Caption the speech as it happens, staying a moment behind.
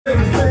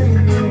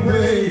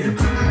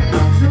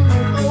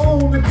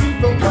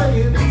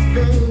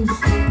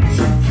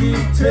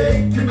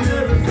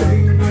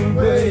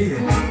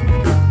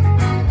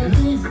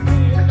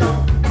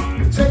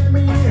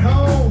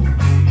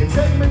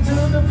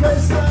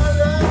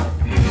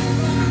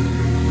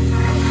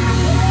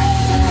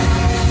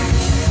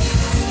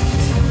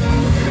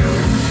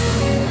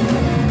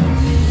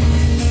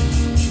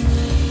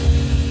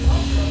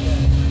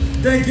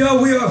Thank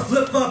y'all. We are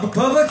Flip Flop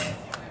Republic.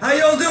 How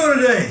y'all doing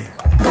today?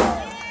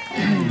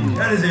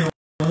 That is a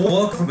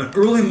walk from an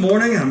early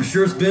morning, and I'm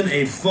sure it's been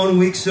a fun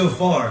week so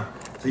far.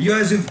 So you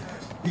guys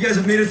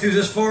have made it through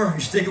this far.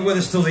 You're sticking with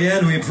us till the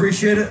end. We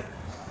appreciate it.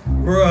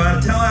 We're out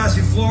of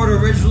Tallahassee, Florida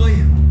originally.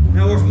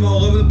 Now we're from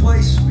all over the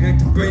place. We like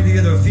to bring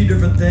together a few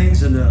different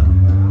things, and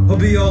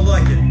hope you all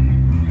like it.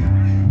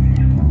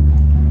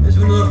 This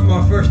is another from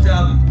our first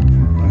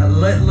album,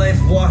 Let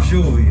Life Wash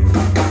Over You.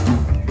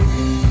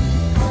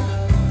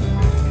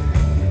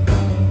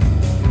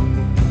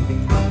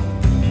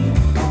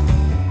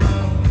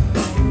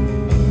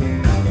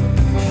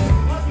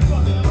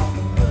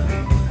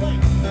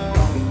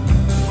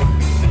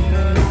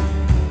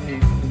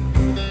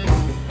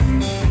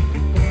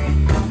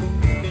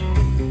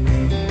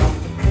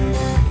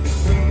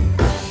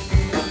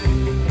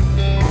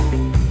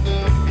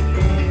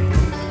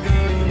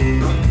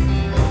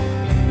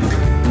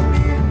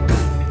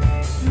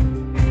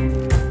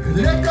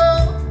 Let go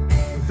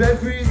of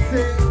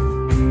everything.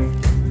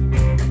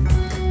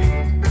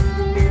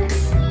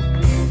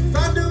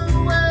 Find a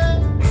way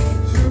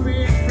to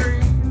be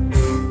free.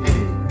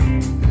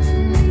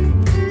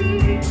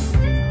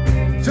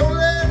 Don't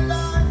let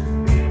life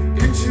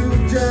get you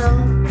down.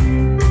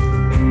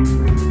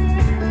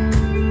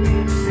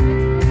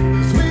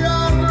 'Cause we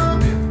all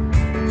look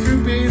to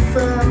be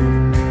found.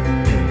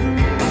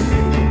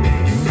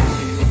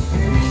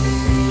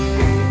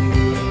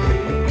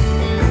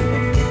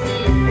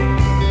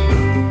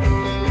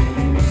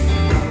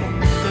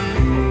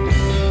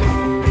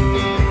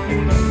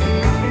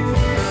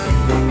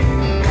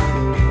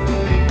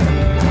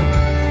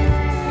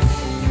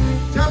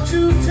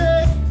 To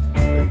take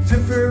a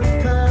different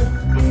path.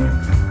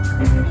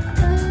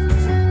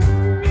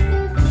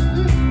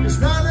 It's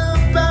not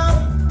about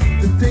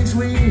the things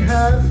we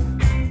have.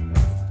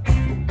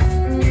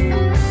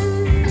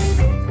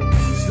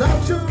 It's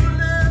life to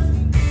live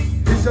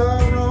is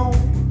our own.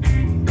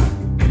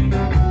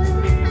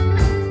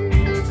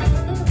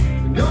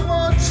 No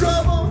more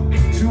trouble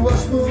to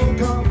us will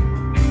come.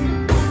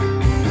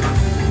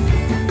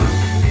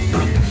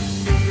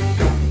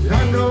 I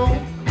know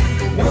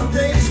one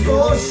thing's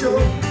for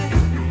sure.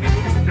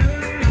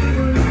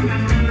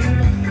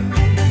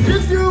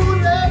 If you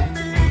let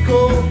me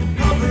go,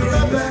 I'll be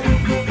right back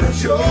at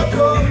your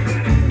door.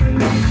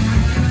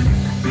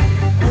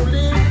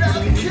 Only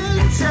love can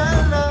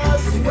tell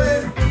us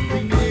when we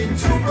need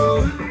to go.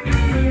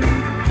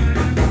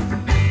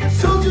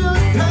 So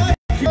just pack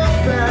your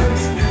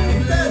bags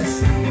and let's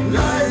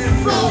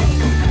life roll.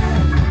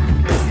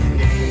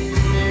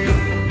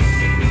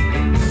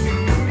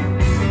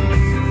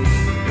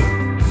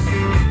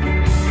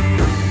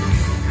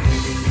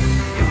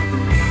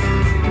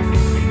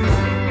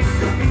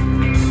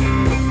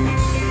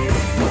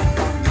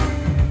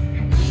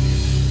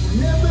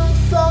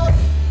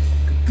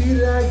 Be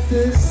like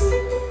this.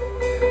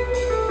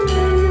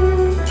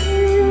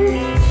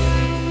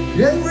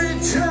 Every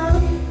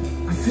time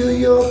I feel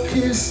your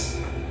kiss.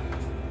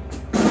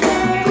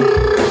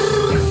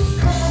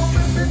 Come on,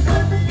 baby,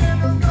 baby,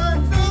 and I'm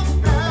right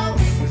now.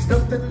 There's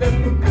nothing left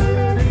but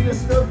good in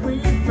this love we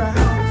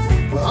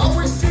found. We'll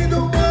always see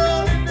the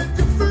world in a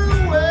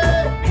different way.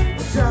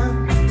 No time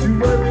to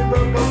worry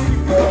about what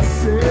people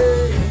say.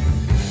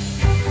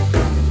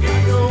 You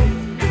know,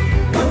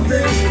 one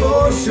thing's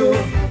for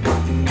sure.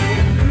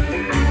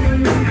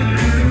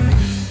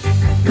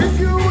 If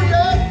you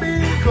let me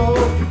go,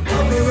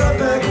 I'll be right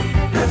back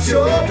at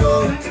your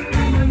door.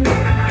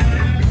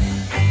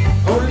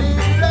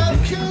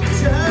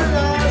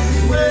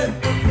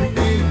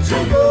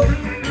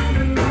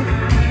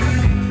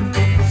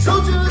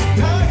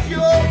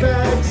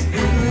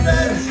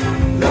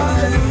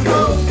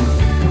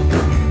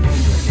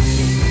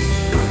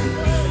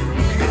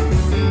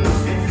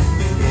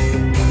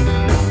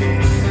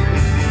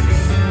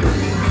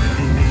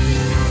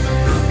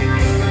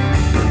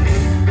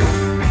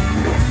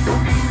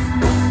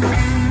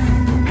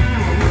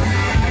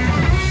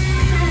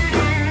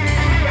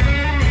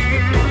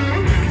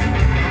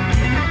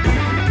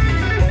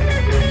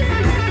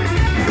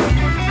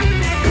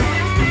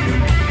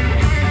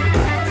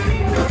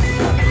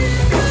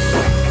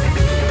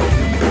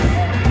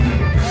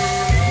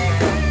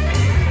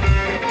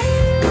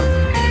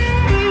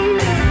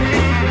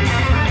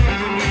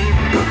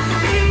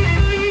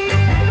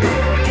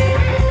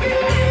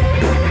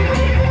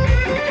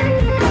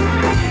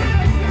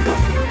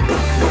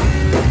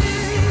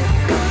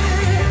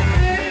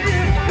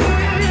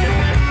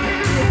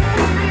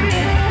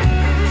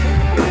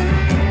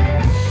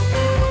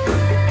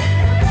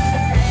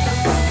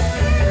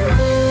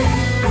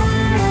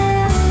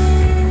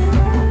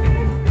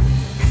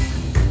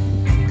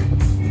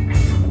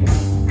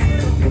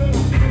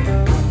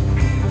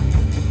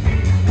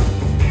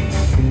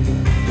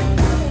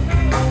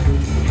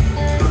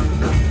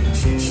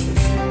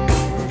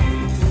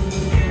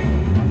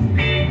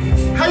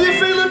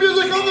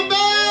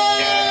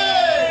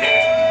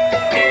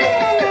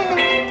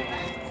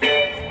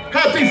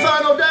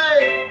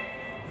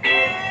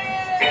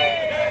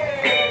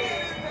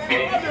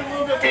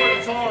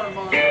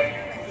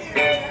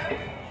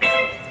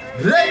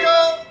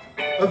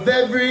 of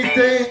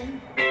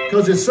everything,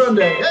 'cause it's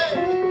Sunday. Hey!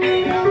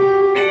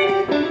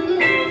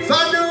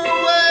 Find a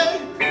way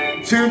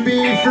to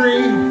be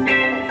free,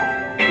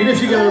 even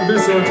if you gotta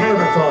miss the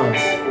retirement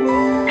funds.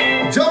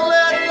 Don't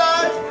let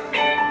life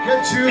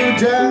get you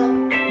down.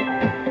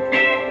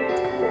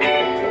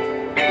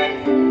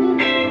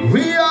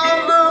 We all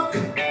look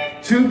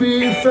to be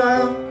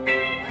found.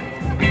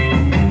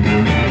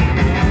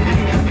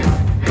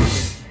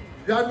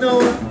 I know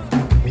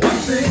one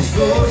thing's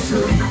for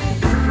sure.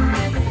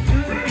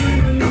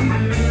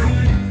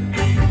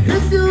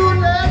 If you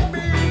let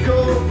me go,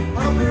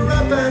 I'll be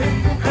right back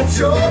at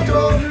your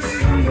door.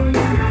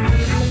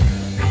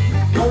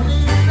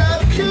 Only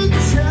love can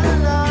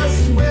tell us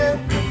where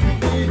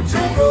we need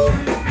to go.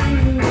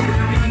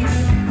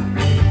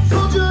 So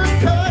just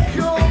pack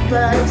your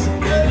bags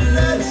and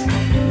let's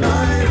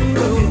life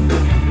go.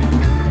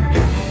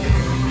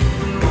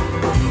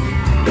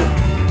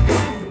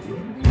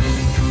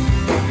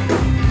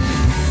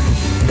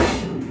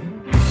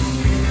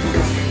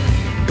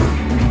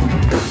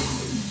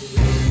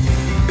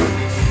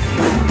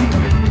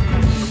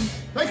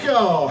 Thank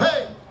y'all.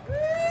 Hey.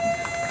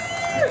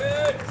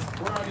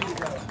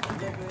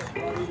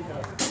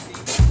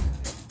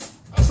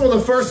 That's one of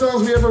the first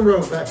songs we ever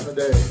wrote back in the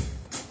day,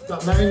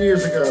 about 9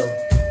 years ago.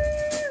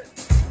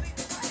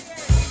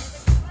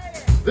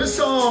 This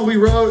song we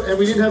wrote and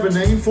we didn't have a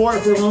name for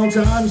it for a long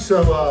time,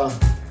 so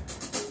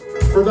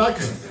for about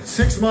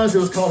 6 months it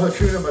was called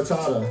Hakuna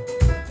Matata.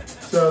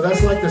 So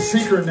that's like the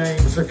secret name,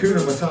 is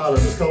Hakuna Matata.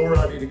 It's called Where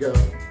I Need to Go.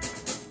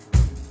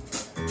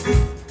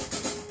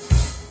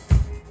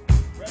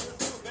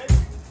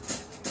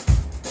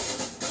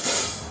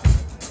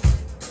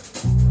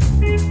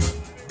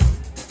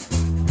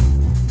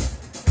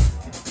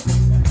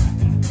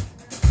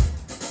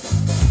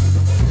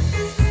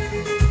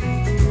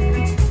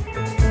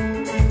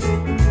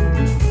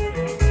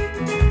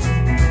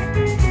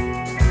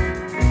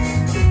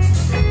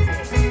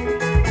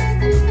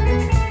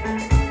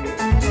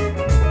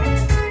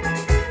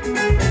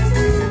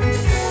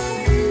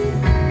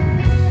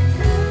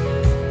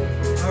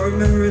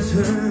 Remember a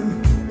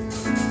time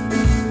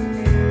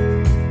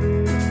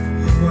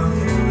oh, I thought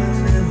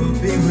I'd never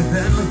be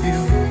without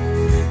you.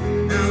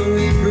 Now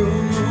we've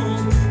grown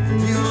old,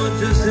 you're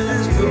just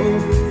as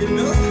cold. You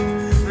know,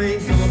 I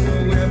ain't going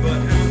nowhere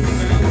but out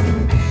and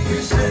out. You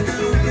said that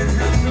we can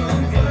have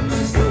some fun,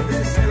 but still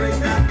this ain't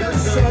not the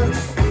sun.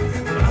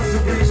 Lots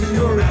of reasons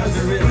your eyes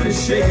are in the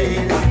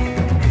shade. I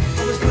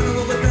was gonna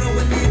go without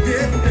what you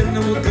did, and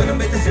then we're gonna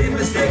make the same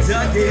mistakes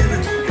again.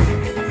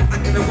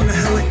 I wonder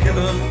how I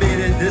ever made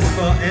it this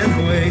far and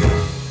away.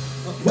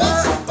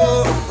 Whoa,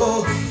 oh,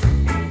 oh,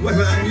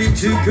 where I need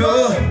to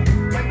go.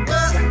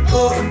 Whoa,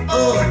 oh,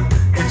 oh,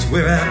 it's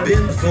where I've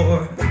been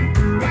before.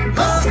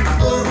 Oh,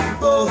 oh,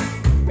 oh,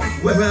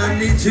 where I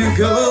need to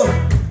go.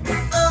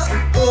 Oh,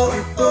 oh,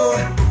 oh,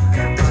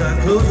 as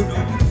I close the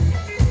door.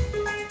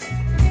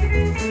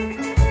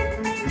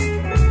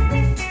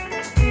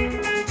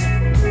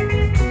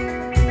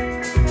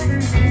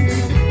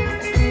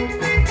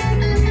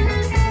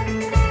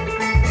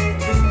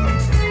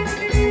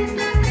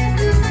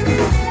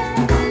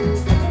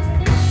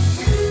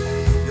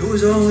 It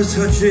was always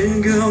touch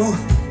and go,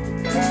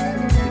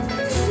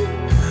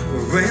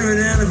 raining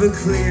out of a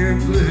clear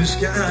blue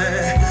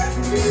sky,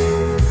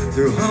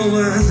 through all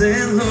highs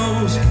and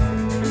lows,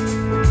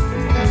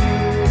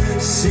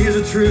 seas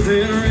of truth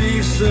and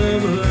reefs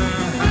of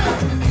life.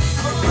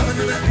 Loving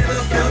that I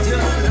never felt till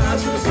the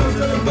lights were so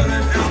still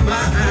burning out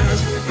my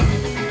eyes.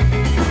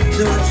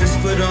 So I just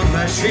put on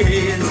my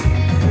shades,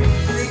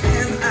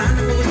 and I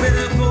knew it was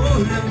better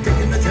for them,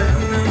 taking the time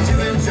now to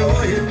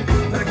enjoy it.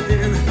 Back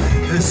then,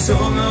 this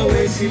song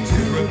always seemed to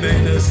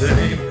remain the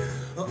same.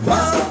 Oh,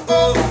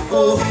 oh,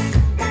 oh,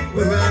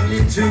 where I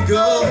need to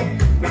go.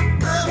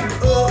 Oh,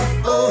 oh,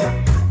 oh,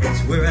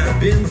 it's where I've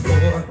been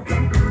before.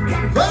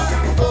 Oh,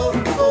 oh,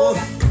 oh,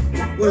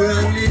 where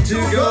I need to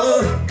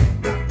go.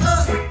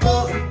 Oh,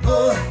 oh,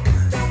 oh,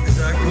 as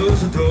I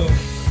close the door.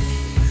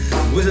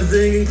 Was I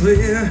thinking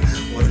clear,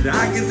 or did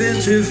I give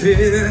in to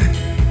fear?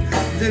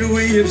 Did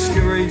we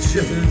obscure each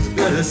other's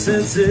better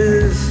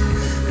senses?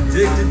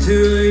 Addicted to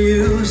the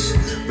use,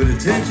 but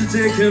attention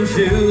to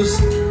confuse.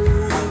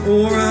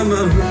 Or am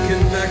I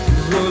looking back to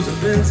the rose of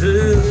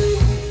vintage?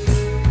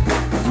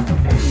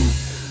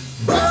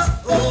 Oh,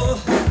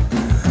 oh,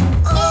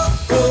 oh,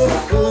 oh,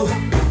 oh,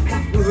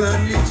 where I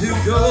need to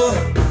go.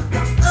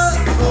 Oh,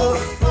 oh,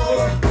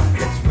 oh,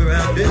 it's where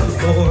I've been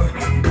before.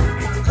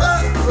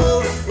 Oh,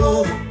 oh,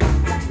 oh,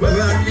 where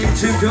I need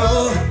to go.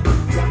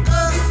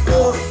 Oh,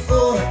 oh,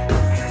 oh,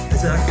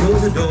 as I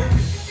close the door.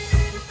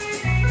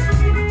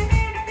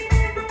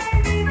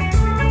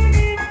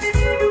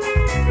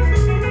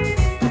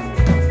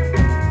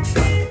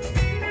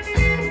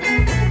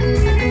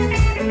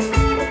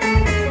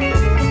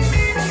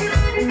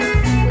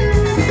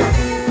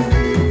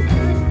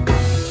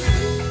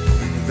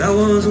 That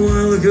was a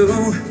while ago,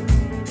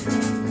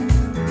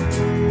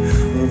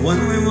 when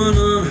we were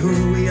not who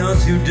we are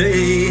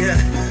today.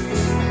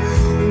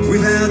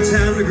 We've had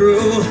time to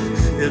grow,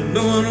 and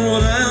knowing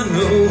what I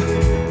know.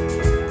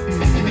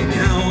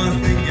 Now I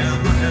think I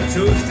might have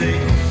to stay.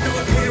 Now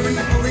I'm hearing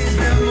all these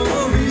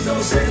memories,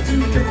 all set to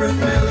different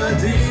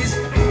melodies.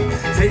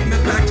 Take me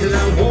back to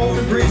that warm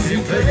and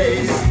breezy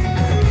place.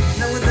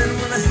 Now and then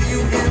when I see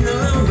you in the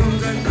room,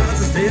 try not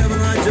to stare,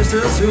 but I just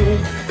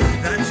assume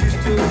that you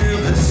still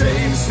have the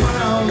same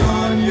smile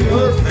on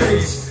your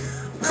face.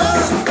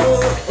 Oh,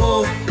 oh,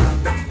 oh,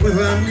 where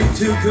I need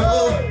to go.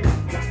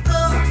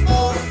 Oh,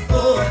 oh,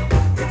 oh,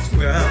 that's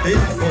where I've been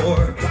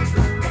before.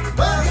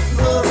 Oh,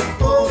 oh,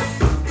 oh,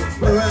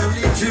 where I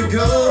need to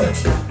go.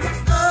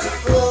 Oh,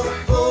 oh,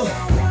 oh,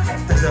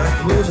 as I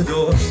close the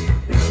door.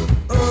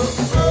 Oh,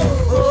 oh,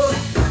 oh,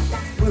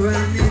 where I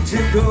need to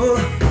go.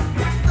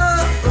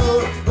 Oh,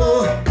 oh,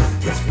 oh,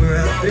 that's where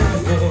I've been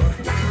before.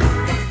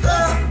 Oh,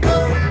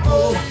 oh,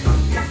 oh,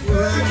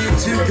 where I need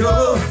to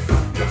go.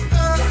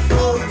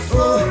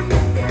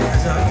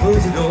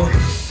 Close the door.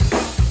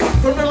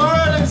 From New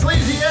Orleans,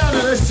 Louisiana,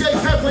 that's Jay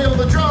Pepley on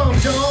the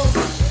drums, y'all.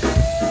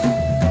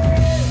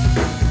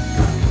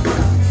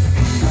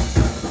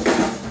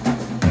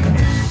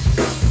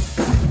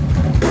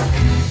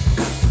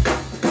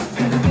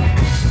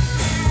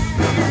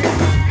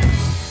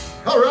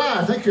 All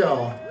right, thank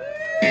y'all.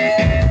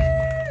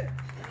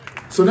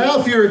 So now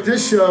if you're at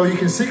this show, you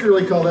can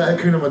secretly call that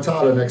Hakuna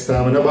Matata next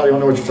time, and nobody will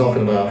know what you're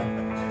talking about.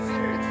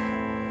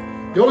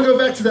 You want to go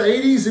back to the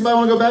 80s? Anybody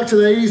want to go back to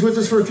the 80s with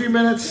us for a few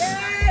minutes?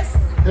 Yes!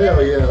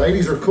 Hell yeah, the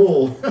 80s are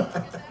cool.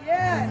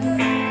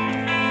 Yes!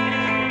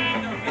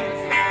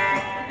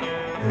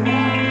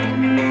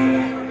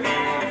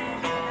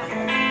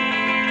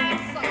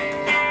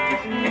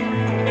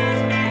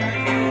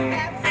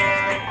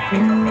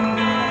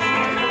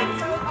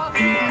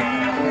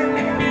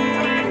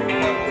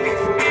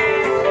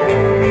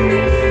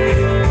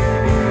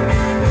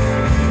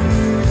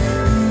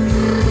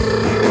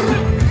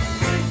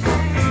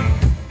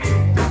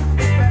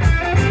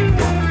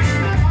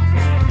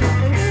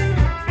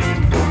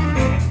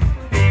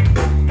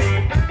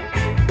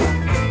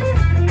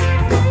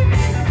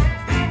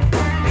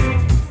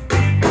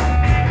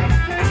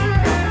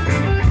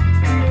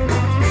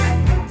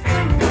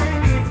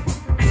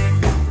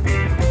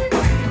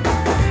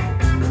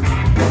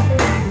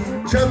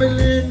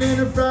 Traveling in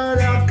a fried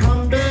out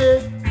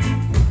combi,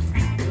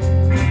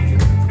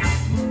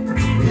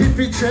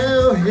 hippie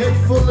trail, head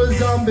full of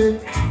zombie.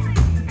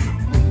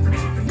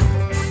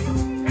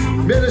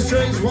 Met a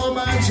strange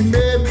woman, she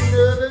made me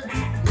nervous.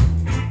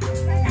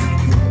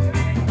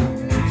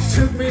 She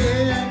took me in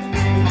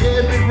and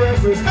gave me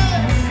breakfast.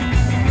 Hey!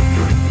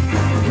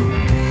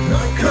 I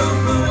come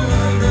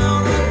from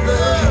down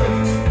under,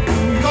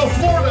 oh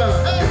Florida,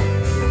 hey!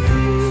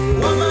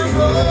 Woman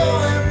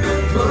going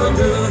in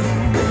Florida.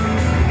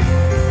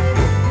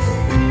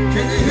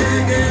 Can you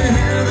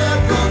hear that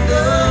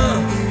thunder?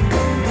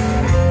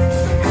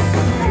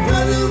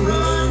 Better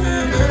run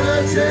and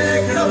better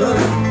take cover.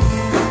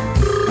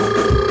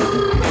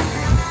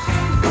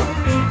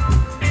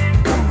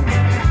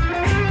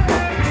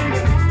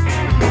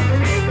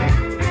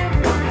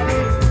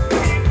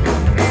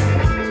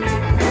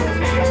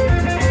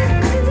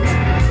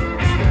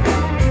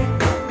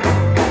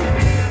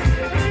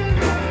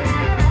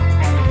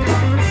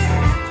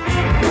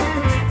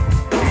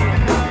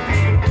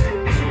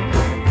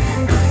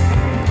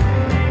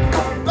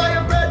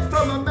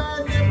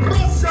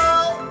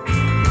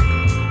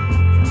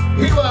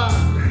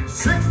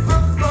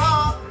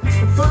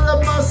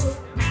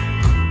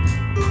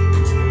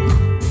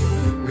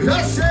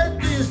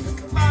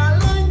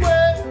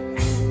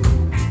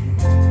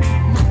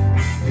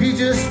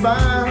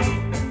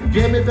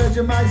 Give me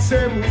Vegemite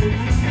sandwich.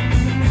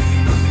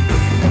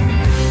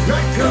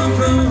 I come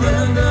from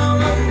land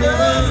down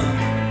under.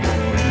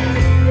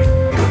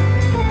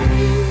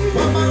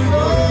 Woman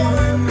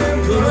going in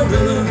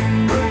Florida.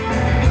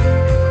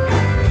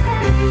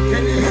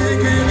 Can you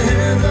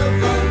hear the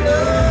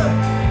thunder?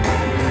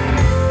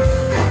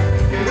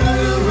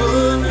 Better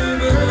run and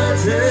better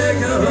take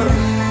cover.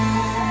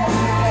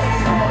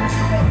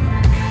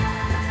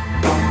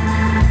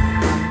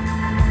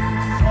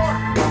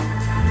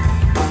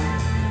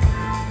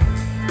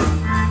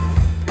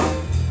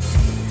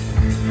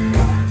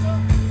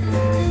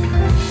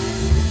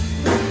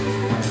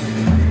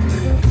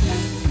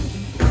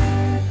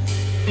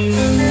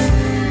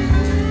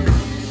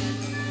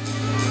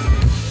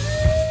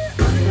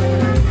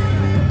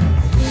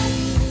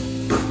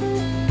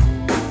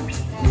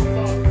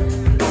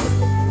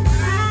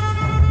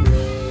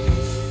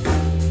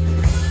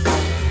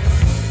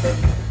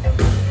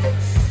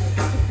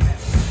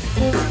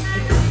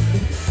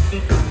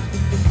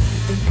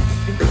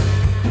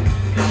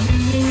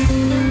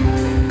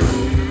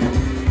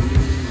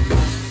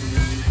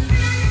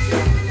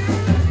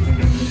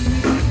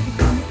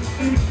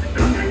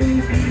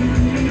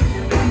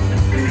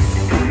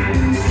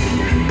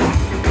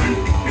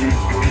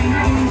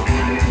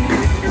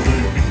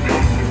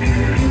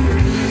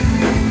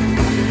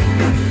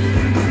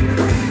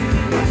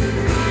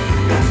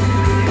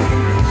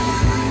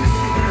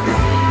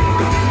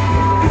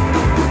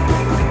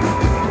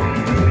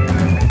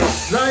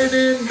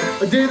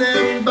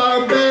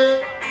 about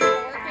me.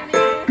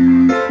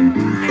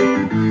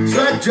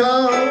 Slack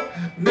job,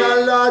 not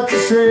a lot to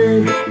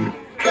say.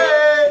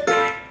 Hey,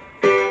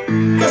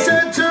 I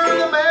said to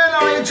the man,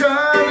 are you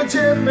trying to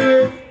tempt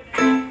me?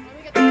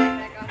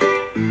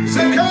 He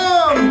said,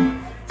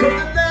 come from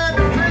the land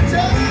of plenty.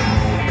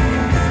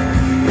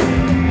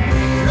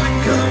 I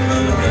come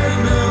from the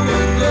land of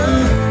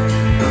love.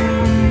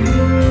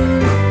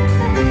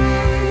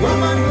 Where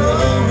my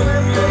love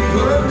and my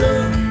brother.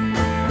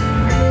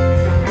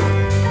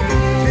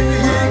 Can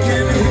you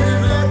hear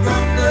that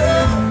thunder?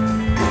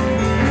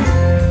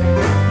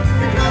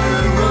 You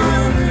better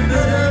run, you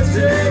better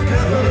take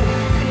cover.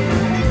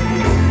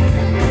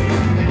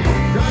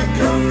 I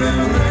come from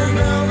the land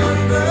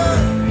of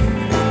love.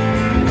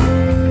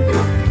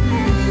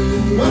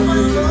 Where my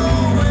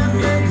love and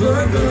my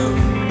brother.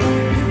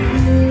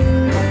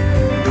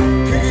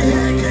 Can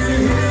you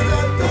hear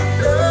that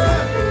thunder?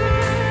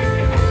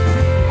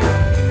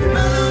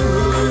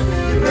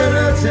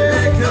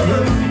 Take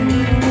cover.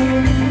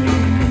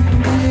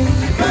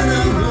 You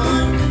better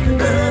run, you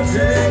better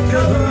take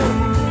cover.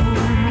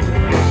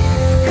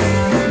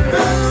 You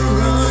better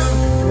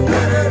run, you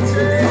better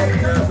take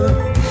cover.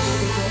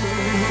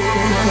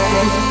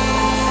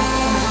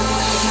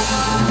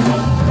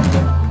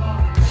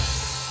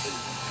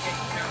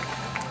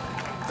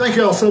 Thank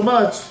you all so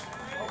much.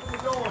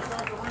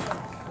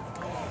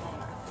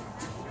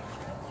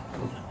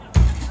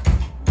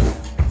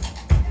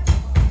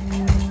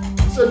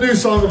 It's a new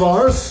song of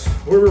ours.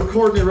 We're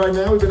recording it right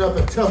now. We've been up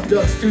at Tough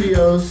Duck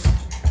Studios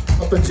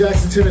up in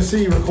Jackson,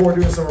 Tennessee,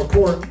 doing some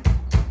recording.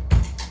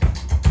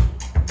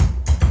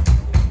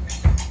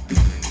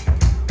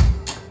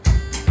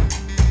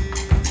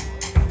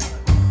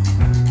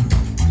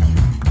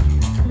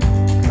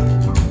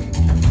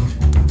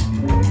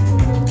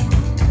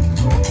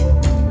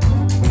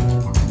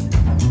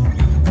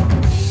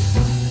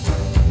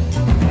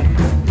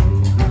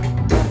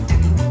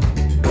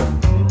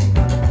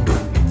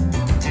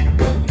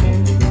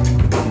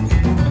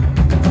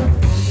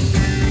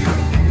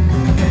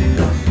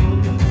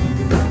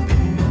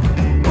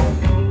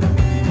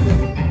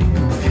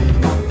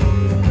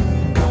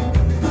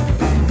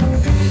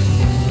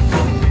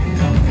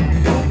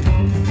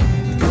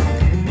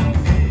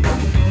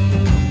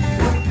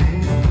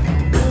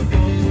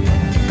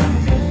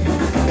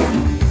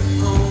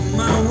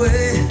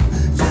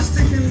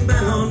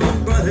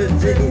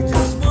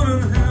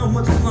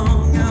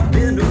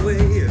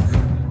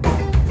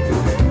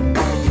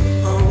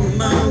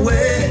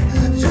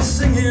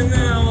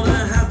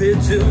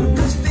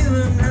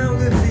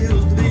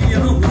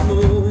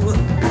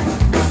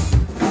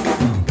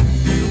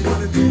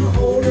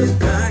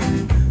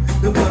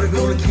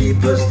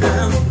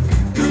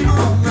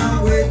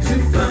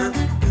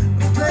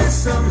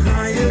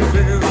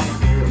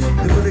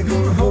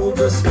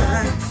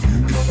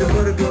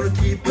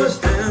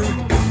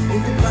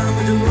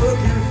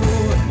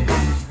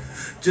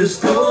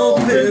 Just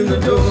open the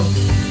door.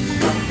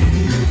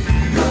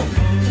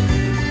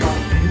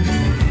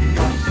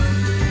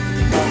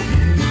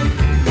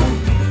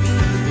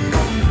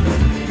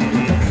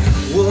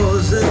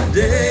 Was a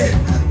day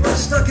I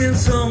stuck in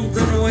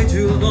something way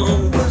too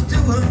long. Was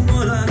doing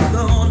what I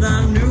thought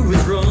I knew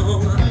was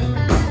wrong.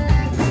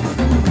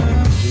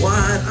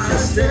 Why'd I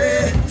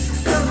stay?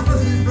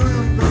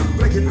 I'm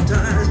breaking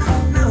ties.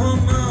 Now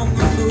I'm on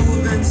the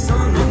move and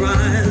sun will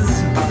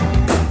rise.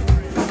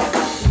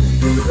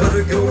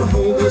 Nobody gonna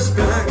hold us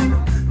back.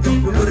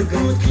 Nobody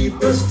gonna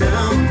keep us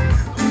down.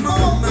 I'm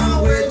on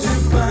my way to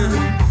find a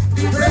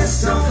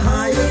place on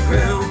higher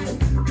ground.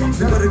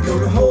 Nobody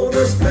gonna hold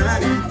us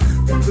back.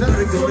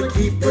 Nobody gonna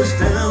keep us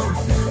down.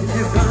 If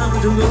you find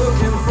what you're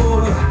looking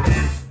for,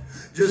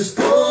 just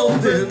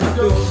open the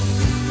door.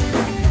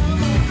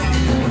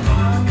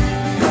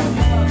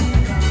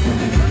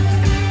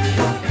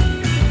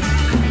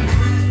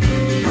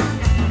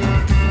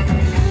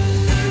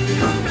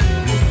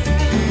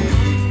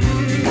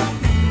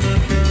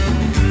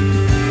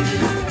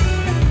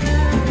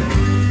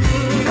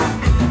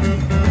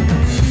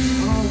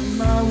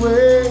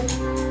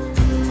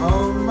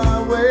 On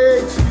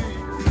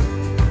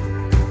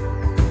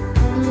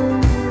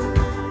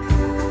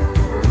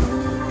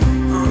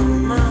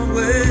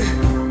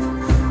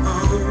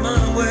my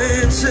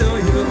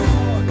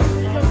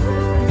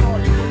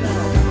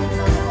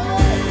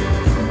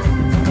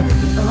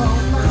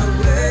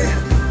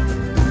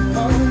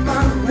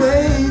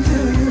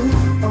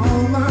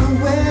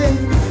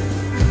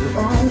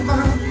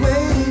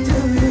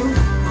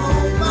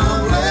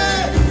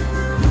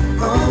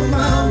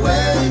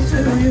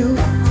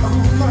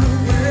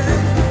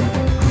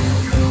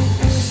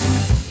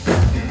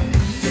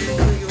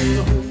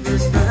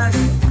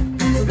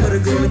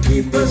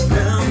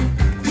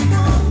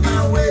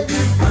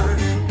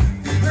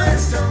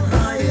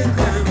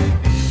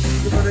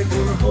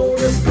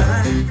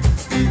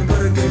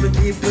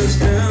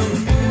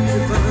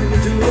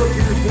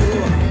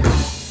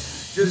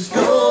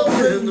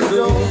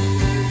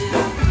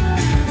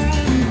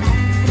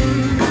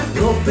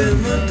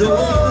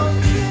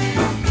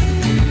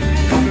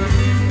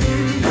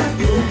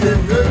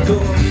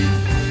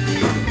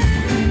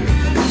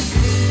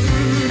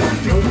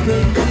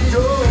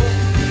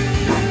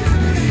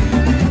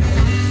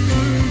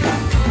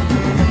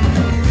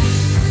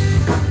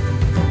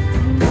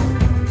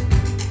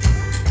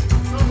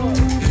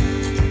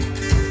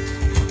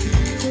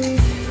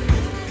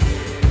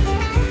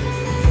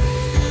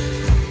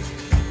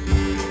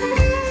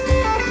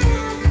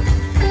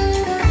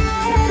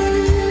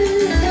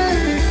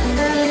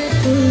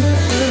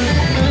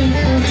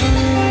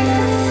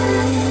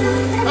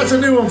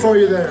for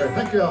you there.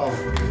 Thank y'all.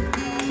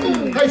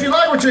 Hey, if you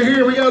like what you're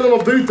hearing, we got a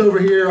little booth over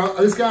here.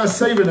 This guy's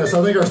saving us.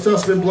 I think our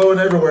stuff's been blowing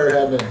everywhere,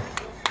 hasn't it?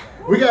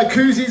 We got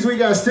koozies, we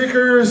got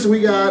stickers,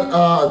 we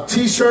got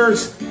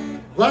t-shirts.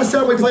 Last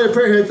time we played a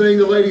Fairhead thing,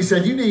 the lady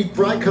said, you need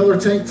bright color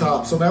tank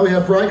tops. So now we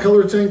have bright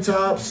color tank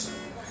tops.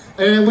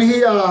 And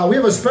we have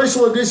a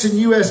special edition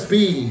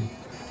USB.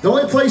 The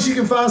only place you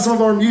can find some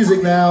of our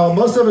music now,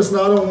 most of it's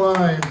not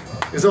online,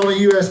 is on a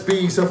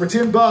USB. So for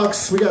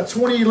 $10, we got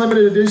 20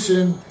 limited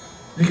edition.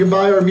 You can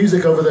buy our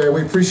music over there.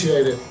 We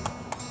appreciate it.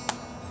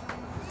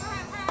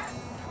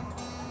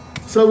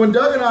 So when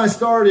Doug and I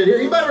started,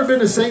 anybody ever been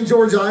to St.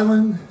 George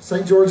Island?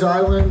 St. George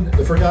Island,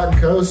 the Forgotten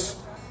Coast?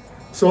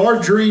 So our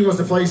dream was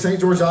to play St.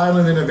 George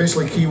Island and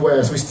eventually Key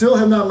West. We still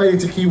have not made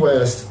it to Key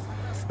West.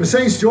 But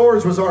St.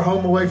 George was our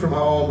home away from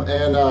home.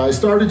 And it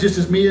started just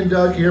as me and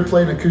Doug here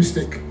playing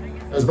acoustic,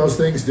 as most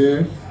things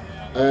do.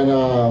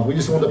 And we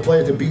just wanted to play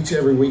at the beach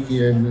every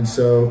weekend. And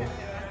so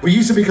we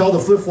used to be called the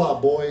Flip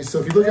Flop Boys. So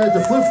if you look at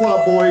the Flip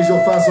Flop Boys,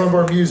 you'll find some of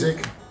our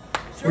music.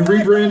 We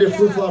rebranded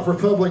Flip Flop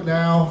Republic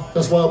now.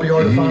 That's why it'll be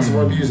hard to find some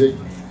of our music.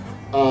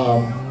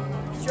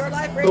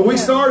 But we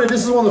started,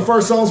 this is one of the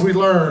first songs we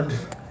learned.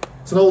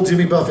 It's an old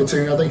Jimmy Buffett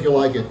tune. I think you'll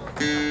like it.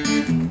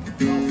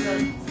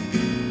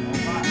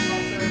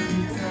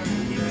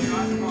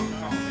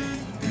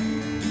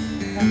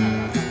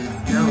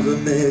 Now they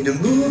made the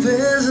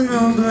movies in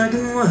all black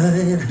and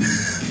white,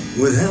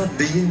 without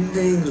being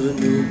names with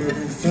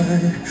nobody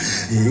fight.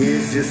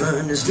 If you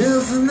find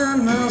yourself in that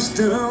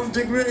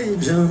nostalgic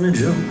rage, only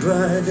jump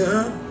right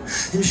up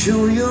and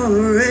show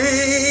your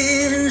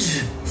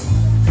range.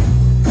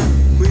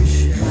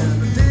 Wish you had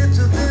a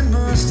little thin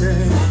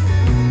mustache,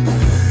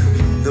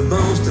 the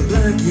Boston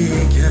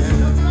Blackie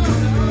kind,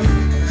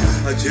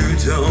 a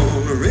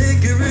two-tone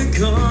Ricky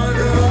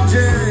Ricardo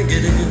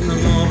jacket in an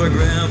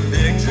autographed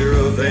picture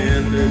of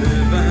Andy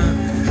Devine.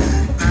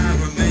 I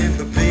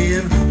remember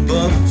being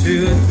buck to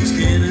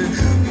skinny,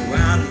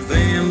 white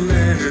Van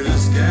Leonard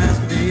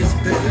disguised me as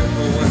Betty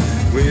Boy.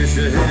 Wish I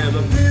had a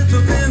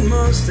little thin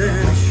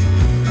mustache,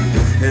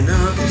 and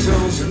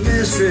Arkansas and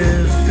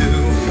mistress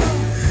too.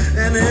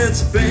 And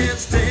it's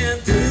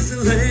bandstand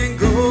Disneyland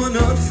growing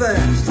up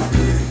fast,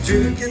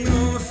 drinking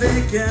on a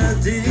fake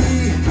ID.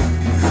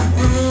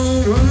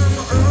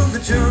 The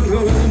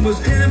jungle was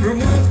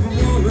everyone's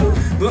marijuana,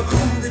 but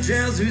all the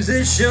jazz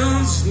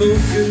musicians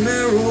smoking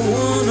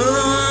marijuana.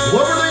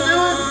 What were they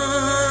doing?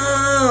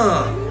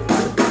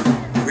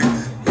 We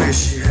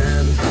wish you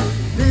had a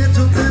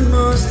little thin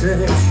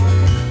mustache,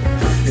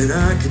 and I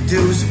could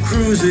do some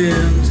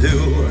cruising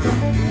too.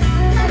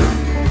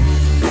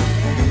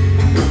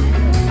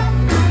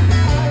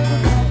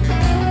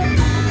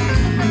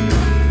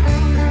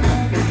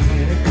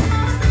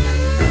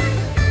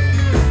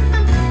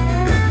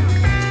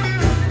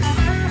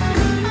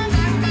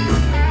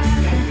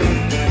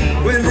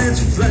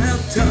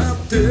 Top,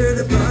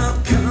 dirty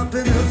pop, cop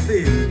in the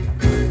field,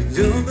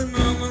 jumping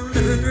on the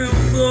living room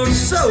floor,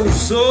 so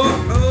sore.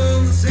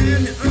 Oh, they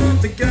send you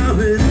off to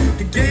college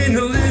to gain a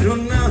little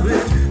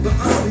knowledge, but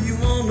all you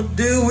want to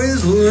do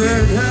is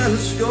learn how to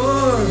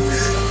score.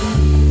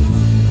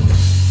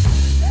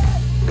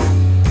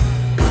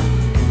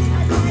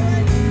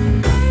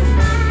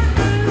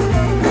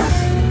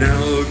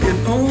 Now get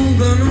old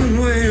and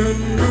wear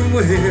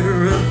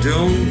underwear. I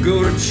don't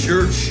go to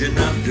church and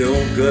I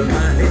don't cut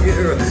my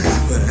hair,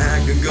 but I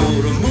could go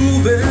to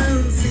movies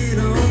and see it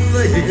on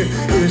there.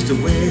 It's the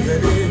way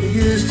that it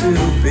used to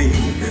be.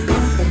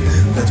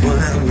 That's why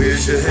I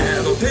wish I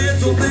had a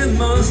pencil thin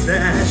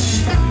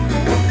mustache,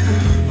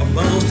 a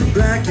Boston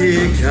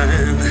Blackie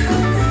kind,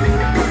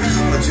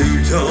 a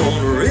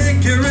two-tone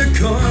Ricky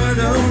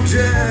Ricardo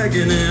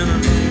jacket, and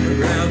an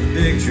autographed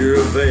picture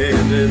of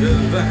Andy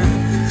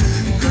Devine.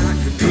 I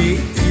could be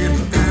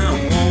anything I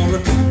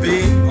wanted to be,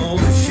 all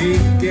the chic,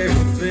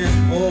 everything,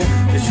 all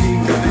the chic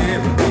of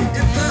everything.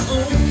 If I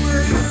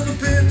only had a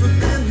pencil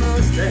thin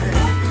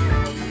mustache,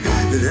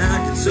 then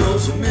I could solve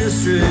some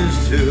mysteries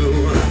too.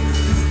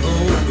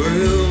 Oh,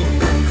 grill,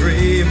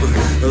 cream,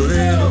 a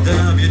little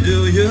dime you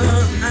do ya,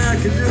 I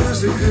could do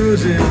some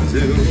cruising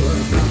too.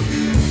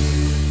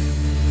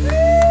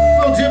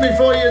 Little Jimmy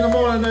for you in the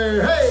morning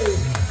there. Hey!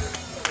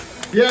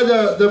 Yeah,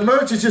 the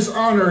merch is just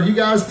honor. You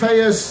guys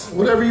pay us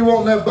whatever you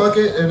want in that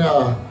bucket, and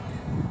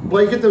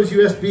Blake, get those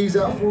USBs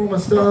out for them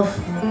and stuff.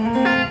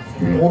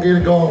 We'll get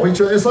it going.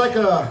 It's like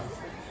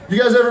you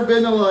guys ever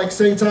been to like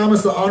St.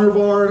 Thomas, the Honor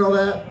Bar and all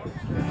that?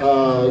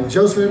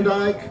 Joseph Van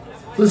Dyke.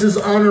 This is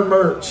honor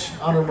merch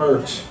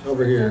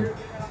over here.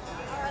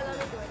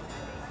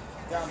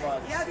 You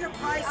have your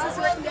prices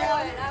written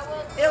down.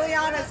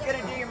 Ileana's going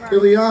to do your merch.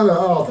 Ileana,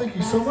 oh, thank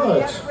you so You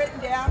much. have it written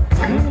down.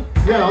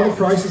 Yeah, all the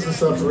prices and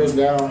stuff are written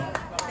down.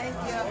 Thank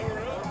you.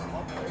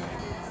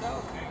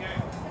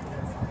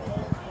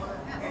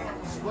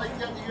 Blake, you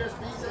got the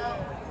USBs out?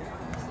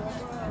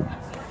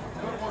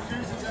 Put more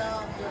koozies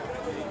out.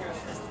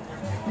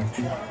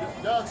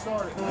 Doug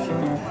started.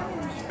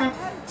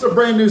 It's a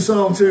brand new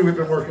song too we've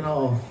been working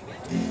on.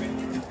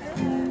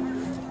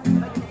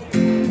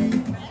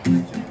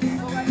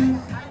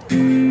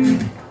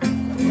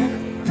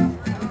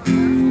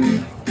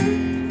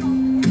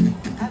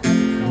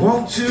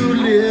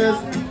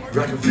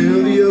 I can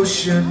feel the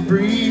ocean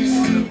breeze,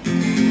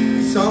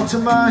 salt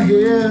in my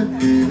hair,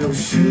 no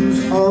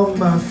shoes on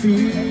my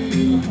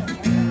feet.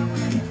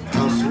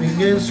 I'll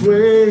swing and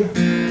sway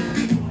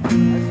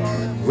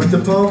with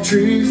the palm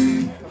trees.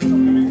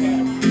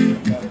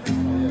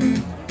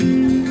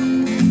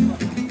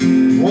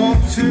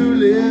 Want to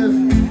live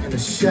in a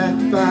shack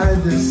by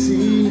the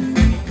sea.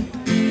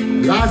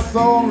 Life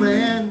on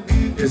land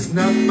is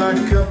not my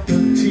cup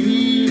of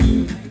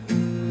tea.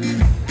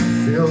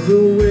 Feel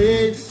the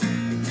waves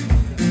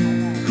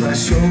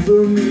crash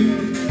over me.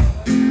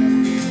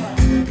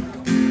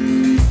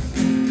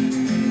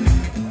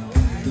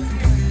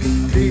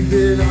 Leave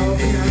it all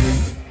behind.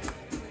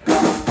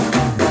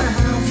 The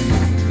house,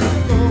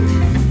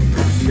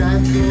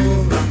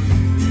 shackle,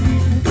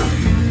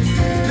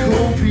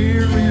 cold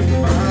beer in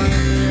my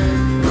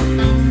hand.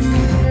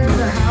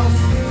 The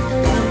house,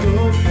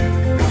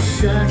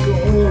 shackle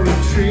or a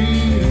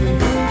tree.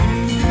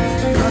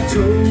 My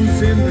toes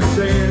in the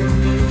sand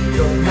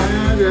don't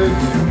matter to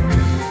me.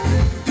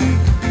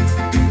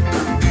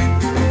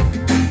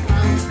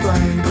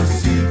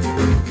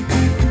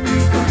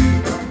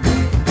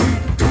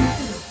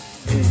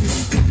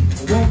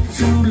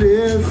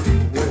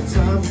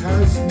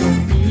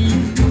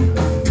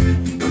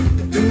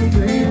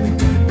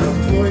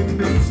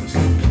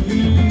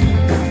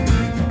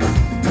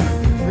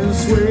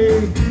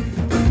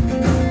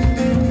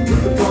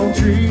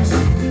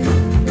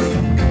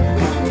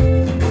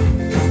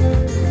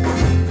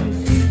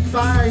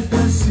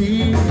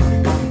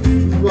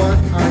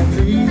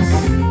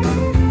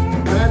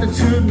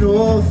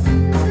 North,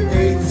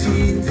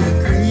 18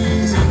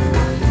 degrees.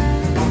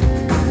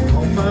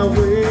 On my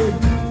way,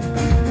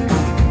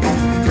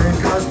 Grand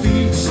Cause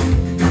Beach.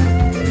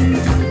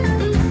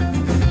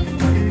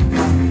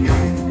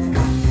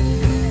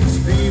 Just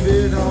leave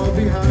it all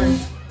behind.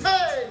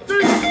 Hey,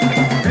 three.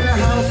 In a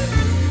house,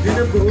 in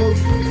a boat,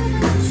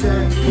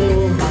 shack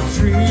for a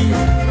tree.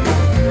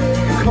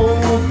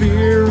 Cold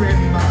beer in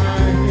my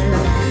hand.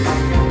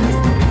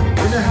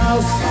 In a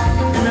house,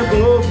 in a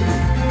boat,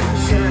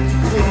 shack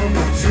for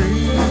a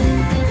tree.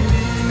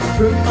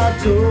 Put my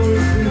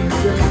toes in the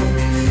sand.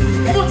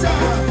 One more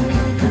time.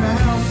 In a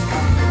house,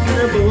 in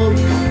a boat,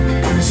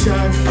 in a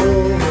shack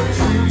for a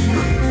tree.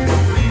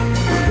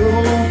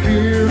 Cold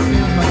beer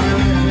in my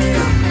hand.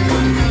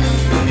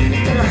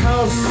 In a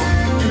house,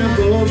 in a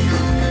boat,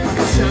 in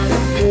a shack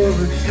for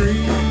a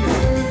tree.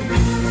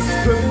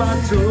 Put my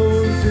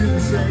toes in the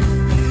sand.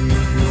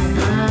 No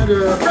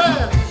matter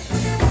what.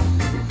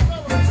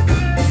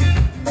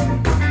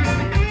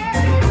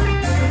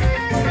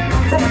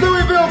 From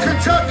Louisville,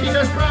 Kentucky,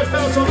 that's Brad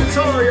Phelps on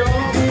guitar, y'all.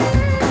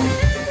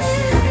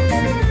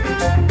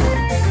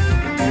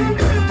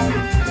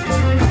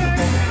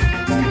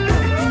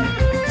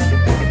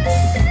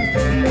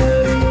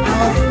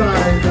 Out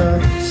by the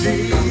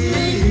sea,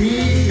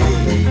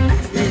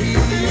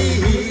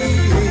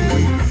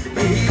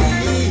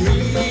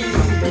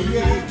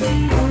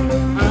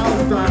 out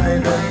by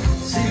the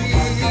sea.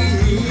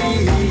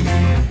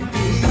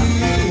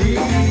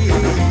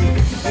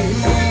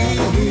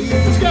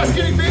 This guy's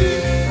getting me.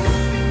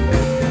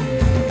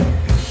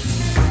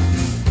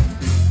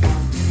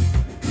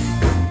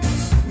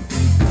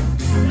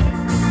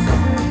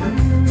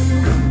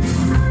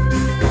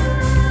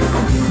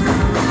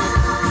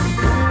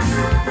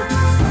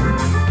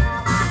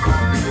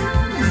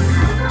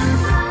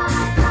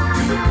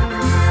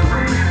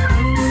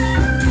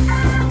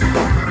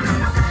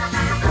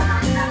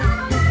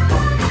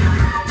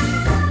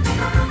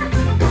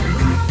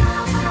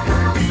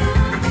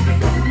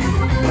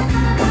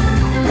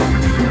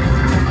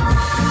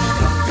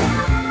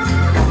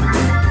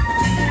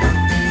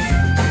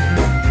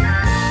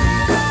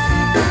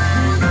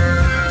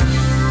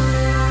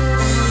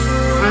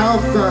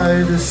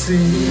 By the sea.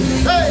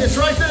 Hey, it's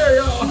right there,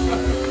 y'all.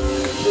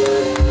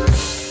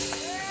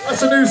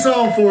 That's a new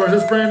song for us.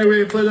 It's brand new.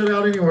 We ain't played that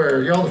out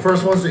anywhere. Y'all the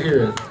first ones to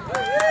hear it.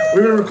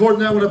 We've been recording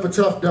that one up at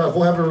Tough Duck.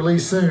 We'll have it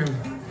released soon.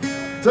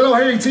 Is that old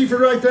Harry Tieford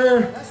right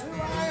there? That's who I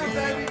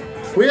am,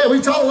 baby.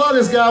 We taught a lot of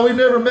this guy. We've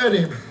never met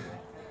him.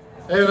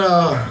 And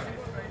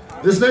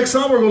this next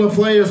song we're going to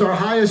play is our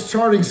highest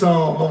charting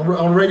song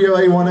on Radio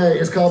A1A.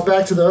 It's called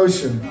Back to the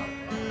Ocean.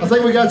 I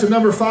think we got to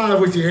number 5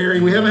 with you, Harry.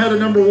 We haven't had a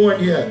number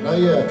 1 yet. Not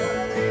yet.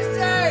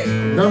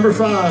 Number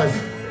 5.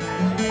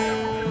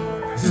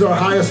 This is our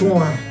highest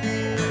one.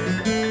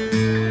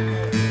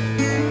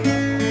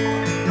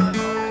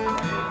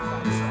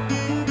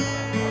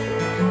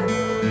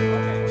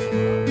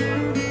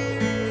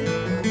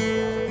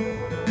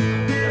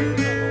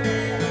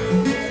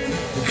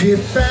 Get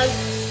back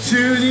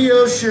to the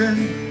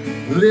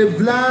ocean,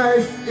 live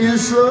life in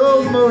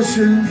slow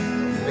motion,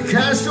 and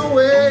cast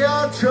away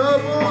our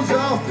troubles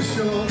off the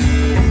shore.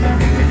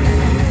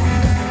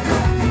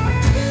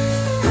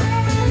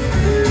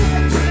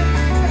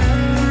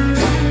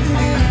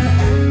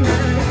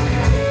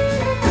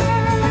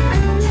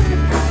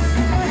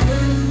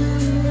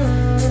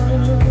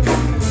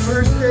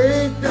 First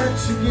day that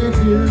you get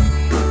here,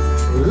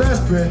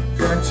 last breath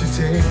that you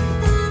take,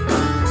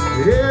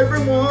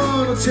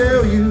 everyone will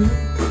tell you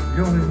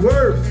You're only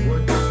worth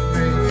what you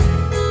make.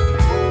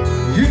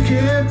 You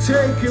can't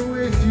take it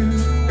with you.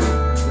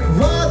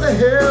 Why the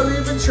hell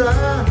even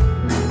try?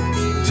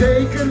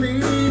 Take a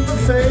leap of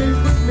faith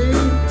with me.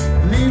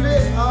 Leave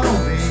it all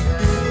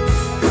behind.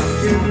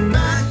 Get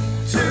back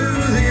to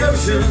the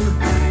ocean.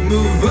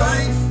 Move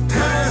right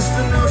past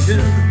the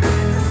notion.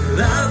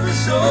 Life is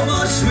so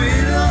much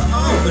sweeter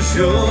on the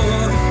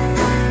shore.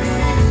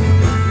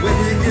 When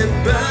you get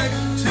back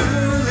to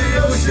the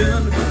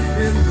ocean,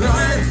 in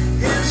life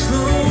in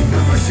slow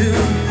motion,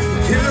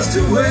 cast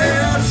away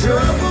our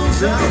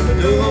troubles out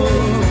the door.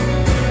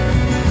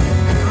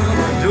 Out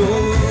the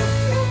door.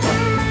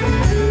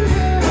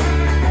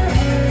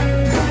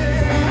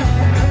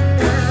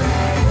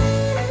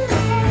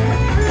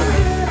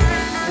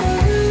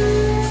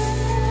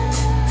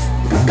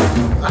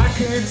 I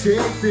can't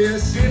take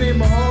this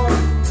anymore.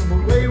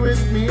 Come away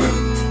with me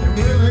and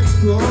we'll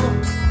explore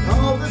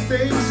all the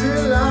things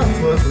in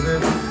life worth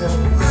living for.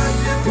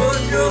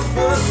 Put your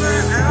foot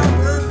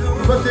out the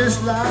door. But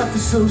this life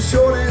is so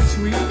short and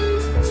sweet.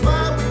 That's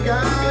why we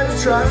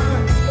gotta try.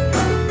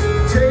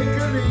 Take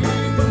a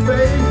leap of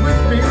faith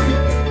with me.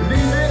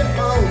 Leave it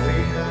all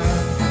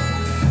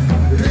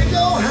behind. Big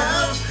old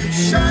house,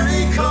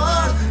 shiny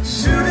cars,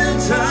 suit and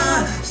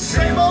tie,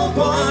 same old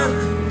bar,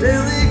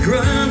 daily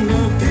grind,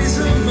 no peace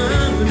of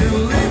mind when you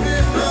leave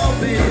it all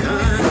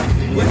behind.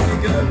 When you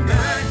go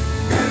back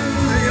to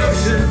the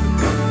ocean,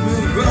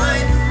 move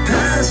right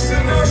past the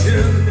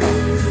ocean.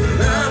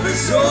 Life is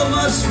so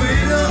much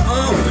sweeter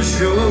on the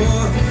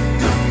shore.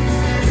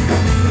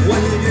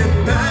 When you get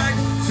back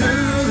to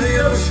the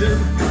ocean,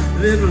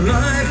 live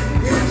life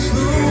in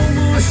slow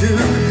motion.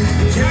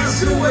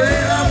 Cast away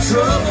our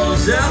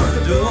troubles out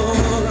the door.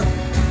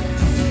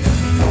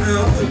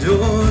 Out the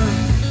door.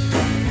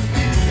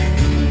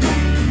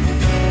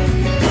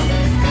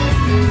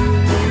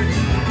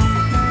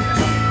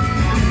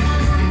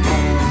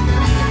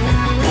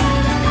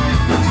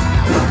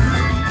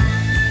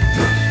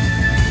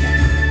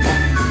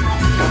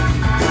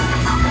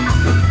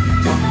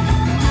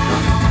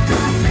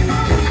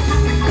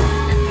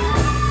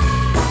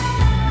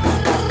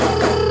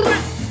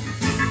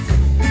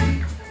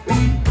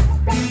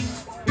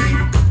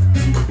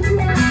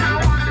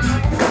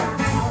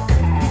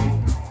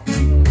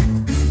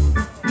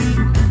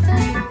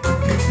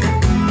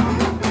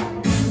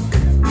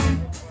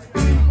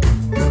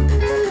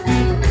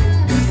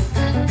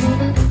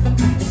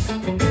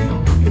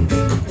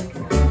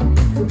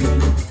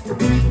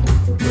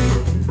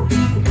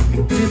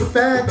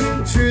 Back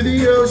to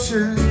the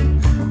ocean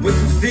With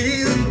the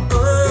feel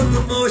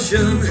of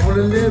emotion,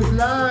 wanna live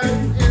life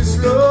in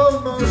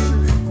slow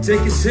motion. take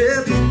a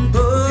sip of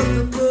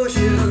the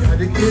motion.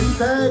 Gotta get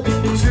back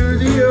to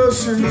the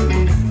ocean.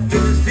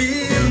 With the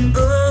feel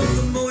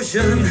of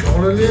emotion,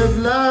 Wanna live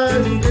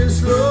life in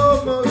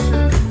slow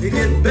motion. you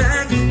get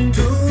back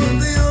to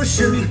the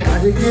ocean.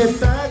 Gotta get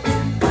back,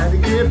 gotta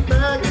get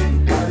back,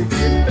 gotta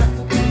get back.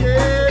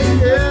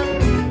 Yeah,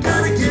 yeah.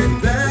 Gotta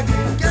get back,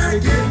 gotta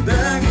get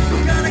back,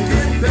 gotta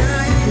get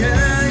back,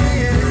 yeah,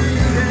 yeah,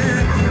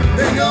 yeah.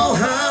 Big old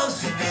house,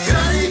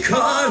 shiny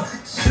car,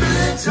 suit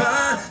and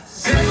tie,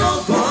 same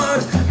old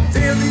bars,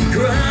 daily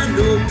grind,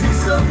 no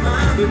peace of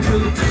mind, but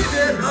you'll leave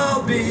it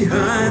all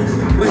behind.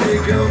 When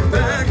you go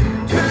back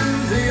to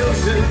the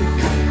ocean,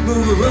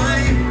 move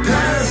right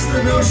past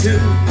the notion.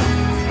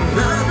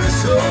 Life is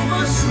so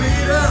much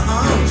sweeter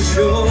on the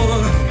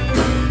shore.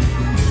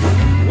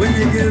 When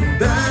you get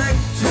back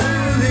to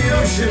the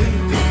ocean,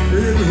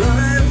 live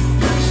life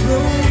in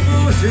slow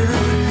motion.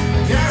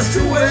 Cast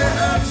away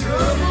our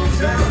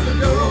troubles out the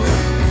door.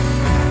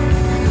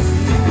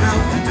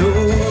 Out the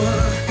door.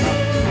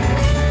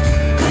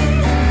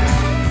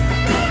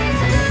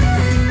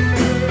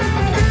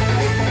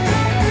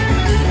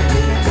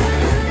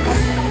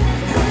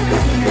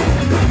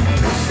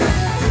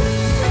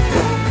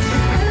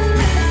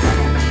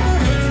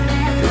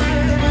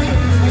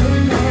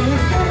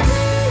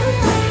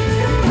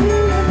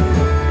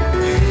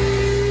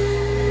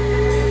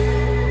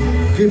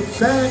 Get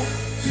back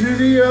to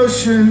the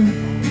ocean,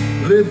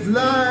 live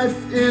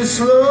life in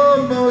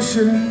slow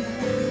motion,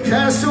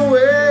 cast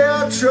away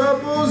our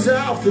troubles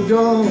out the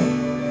door,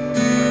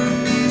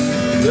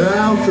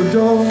 out the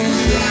door.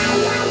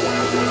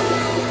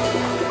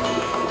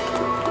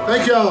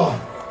 Thank y'all.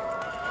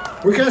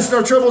 We're casting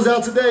our troubles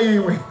out today,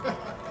 ain't we?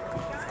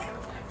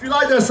 If you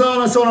like that song,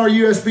 that's on our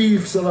USB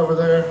still over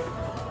there.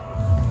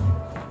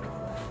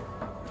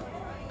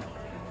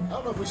 I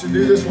don't know if we should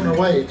do this one or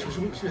wait. I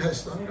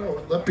don't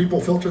know. Let people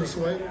filter this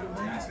away.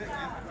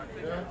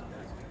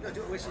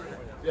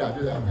 Yeah,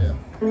 do that. Yeah.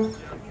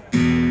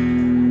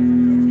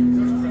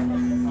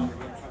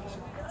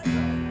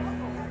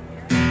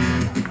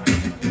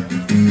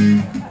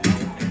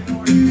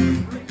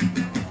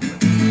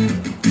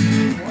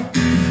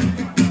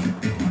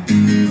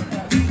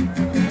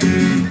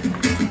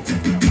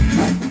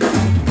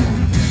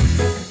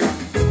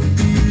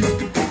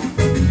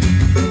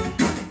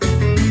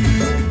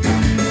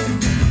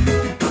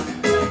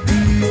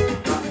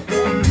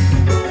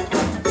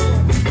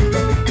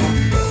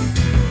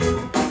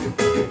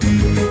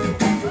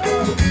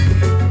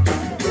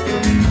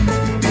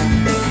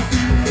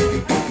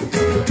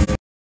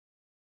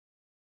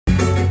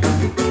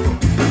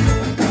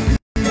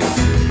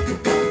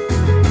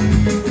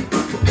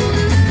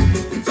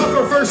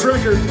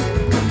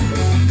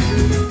 record.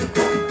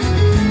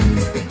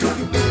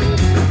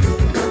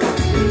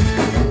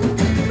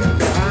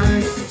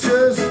 I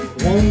just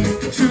want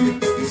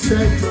to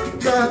set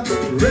the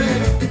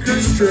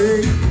record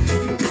straight.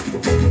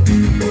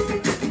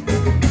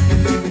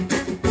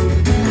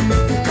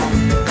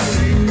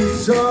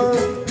 These are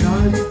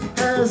not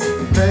as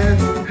bad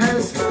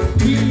as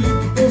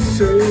people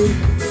say.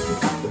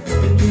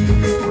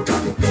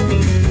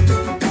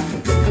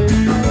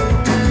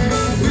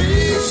 We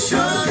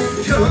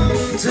should come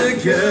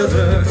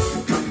together.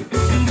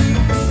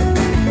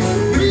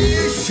 We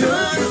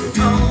should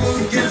all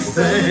give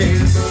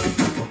thanks.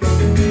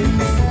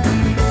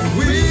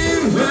 We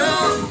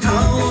will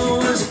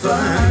always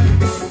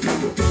find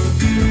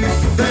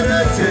a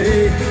better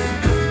day.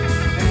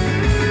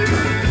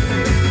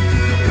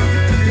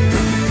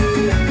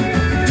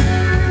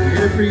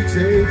 Every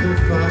day the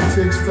clock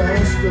ticks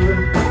faster.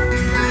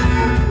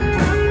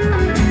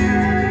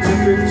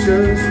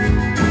 Temperatures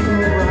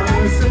are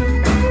rising.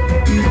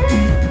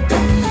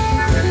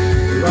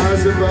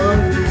 Rise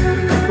above,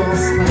 keep on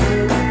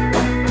smiling.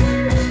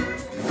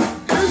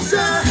 'Cause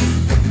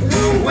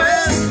we're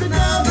wasting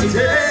another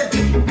day.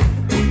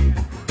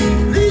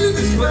 Leading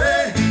this way,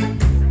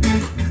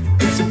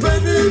 it's a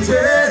brand new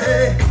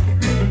day.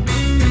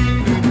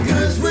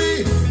 'Cause we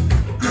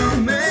are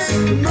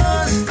making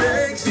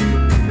mistakes.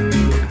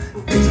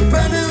 It's a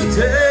brand new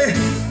day.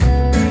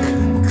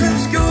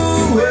 Clouds go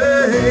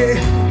away.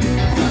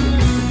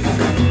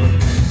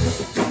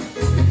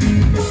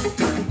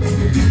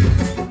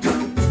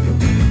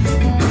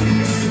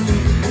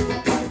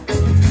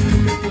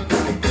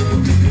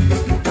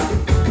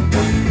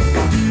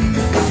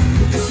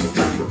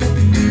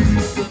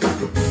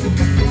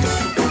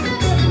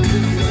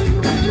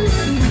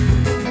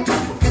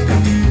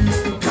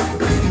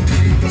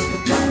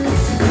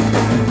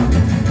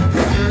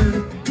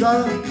 The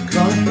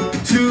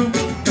clock to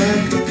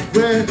back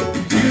where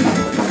you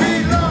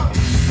belong.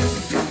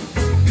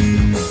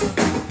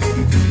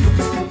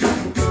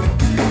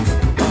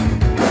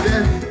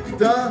 Let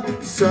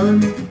the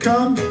sun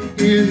come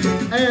in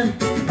and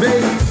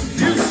make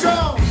you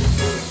strong.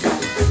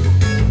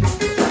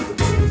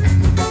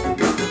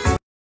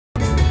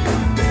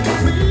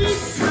 We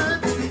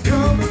should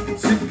come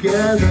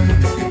together.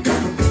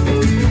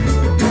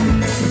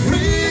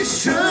 We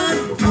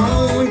should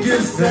all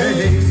give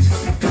thanks.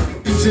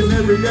 Each and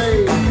every day,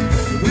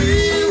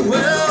 We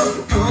will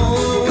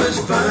always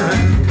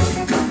find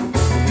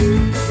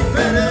a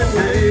better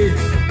day.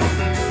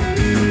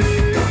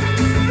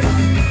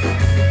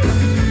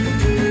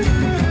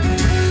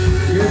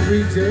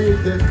 every day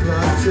the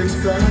clock ticks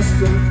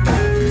faster.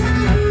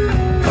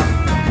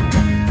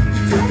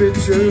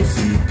 Temperatures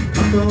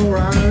keep on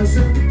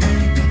rising.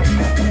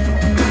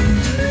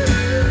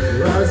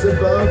 Rise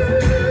above,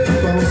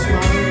 keep on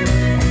smiling.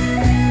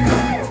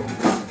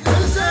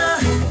 'Cause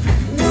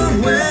we're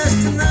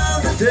wasting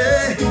another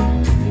day.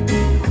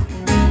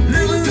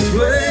 Living this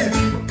way,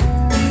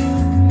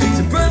 it's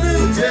a brand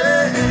new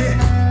day.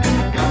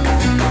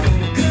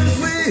 'Cause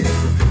we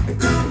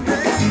don't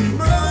make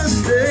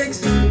mistakes.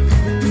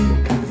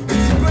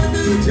 It's a brand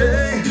new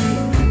day.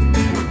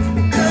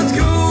 Let's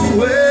go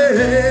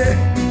away.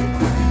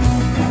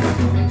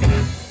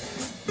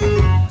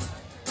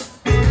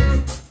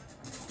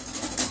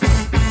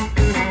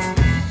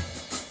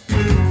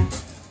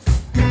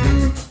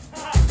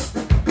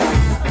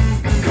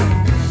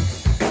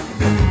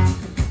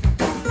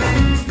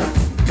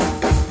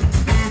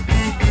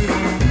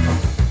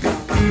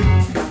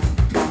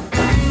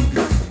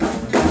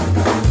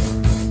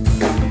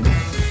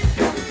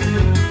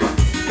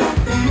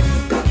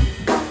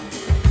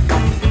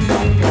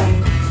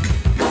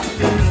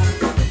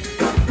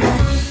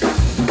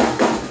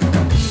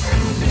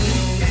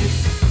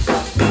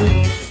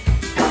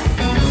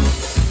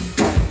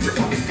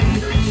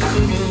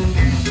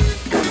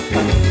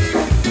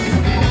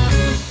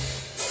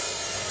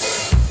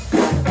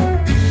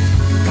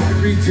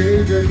 Every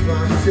day the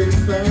clock ticks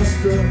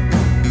faster.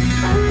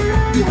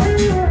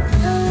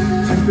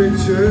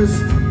 Temperatures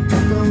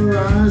keep on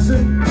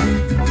rising.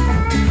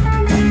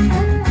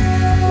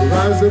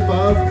 Rise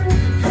above,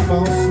 keep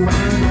on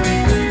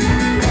smiling.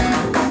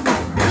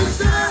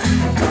 'Cause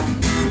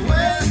we're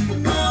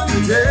wasting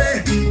another day.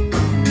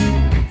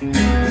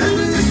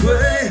 Living this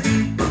way,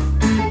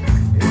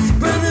 it's a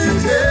brand new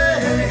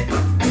day.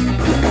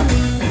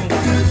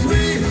 'Cause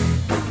we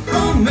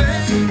all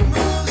make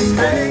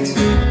mistakes.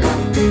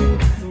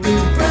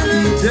 It's a brand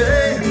new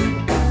day.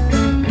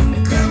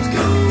 Clouds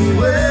go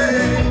away.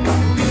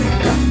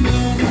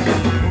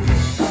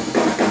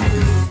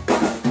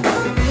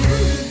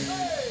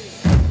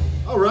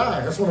 All right,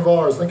 that's one of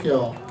ours. Thank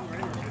y'all.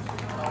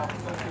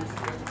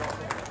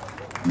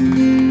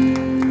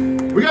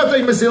 We got to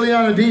thank Miss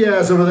Ileana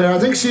Diaz over there. I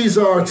think she's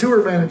our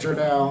tour manager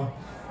now.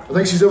 I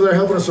think she's over there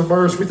helping us with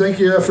merch. We thank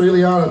you for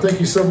Ileana. Thank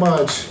you so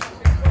much.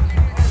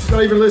 She's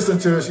not even listening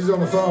to us. She's on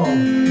the phone.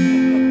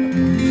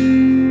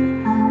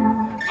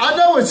 I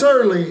know it's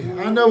early.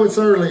 I know it's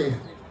early.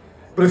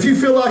 But if you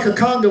feel like a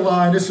conga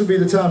line, this would be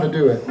the time to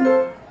do it.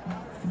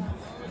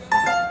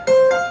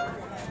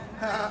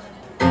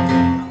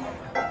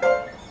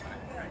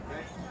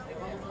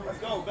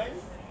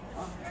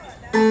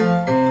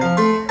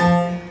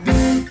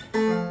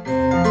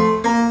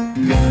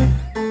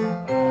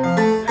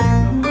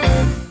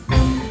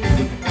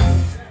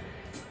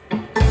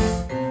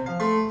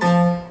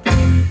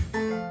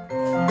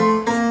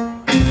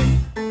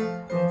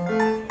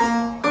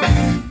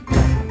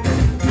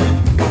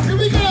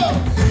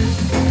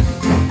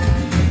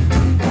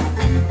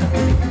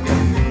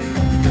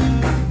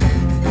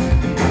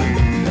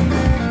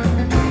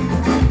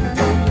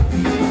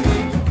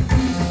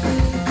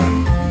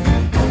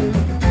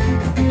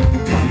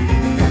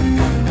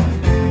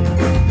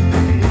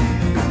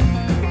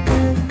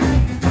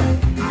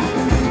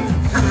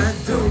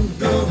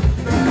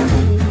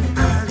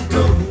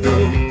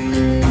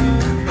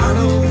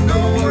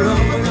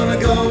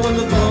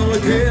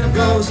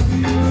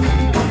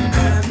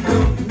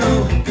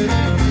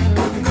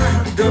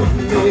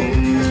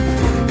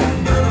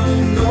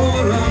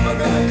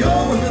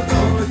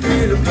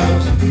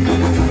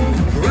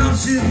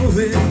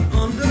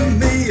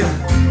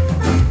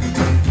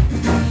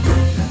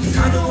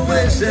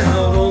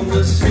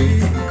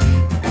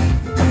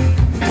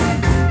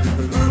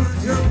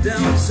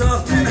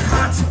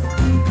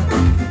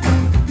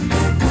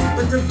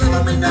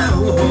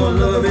 now or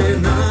love me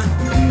not.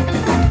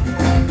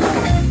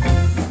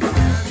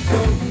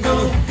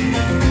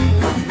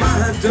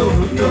 I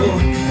don't know.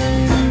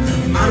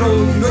 I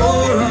don't know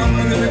where I'm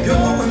gonna go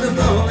when the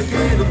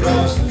volcano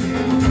blows.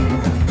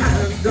 I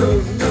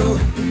don't know.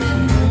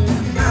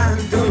 I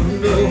don't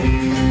know.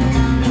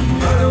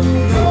 I don't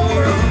know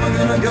where I'm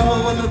gonna go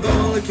when the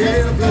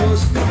volcano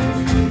blows.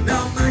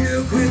 Now my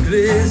girl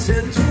quickly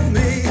said to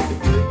me,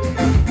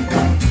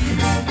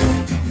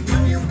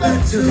 "When you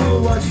better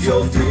watch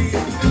your feet.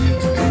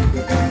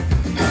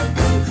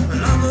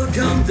 Love will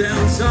come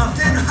down soft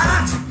and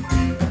hot.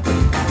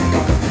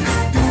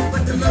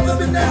 Love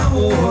me now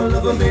or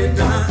love me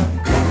not.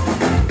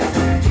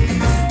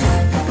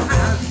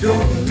 I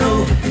don't know.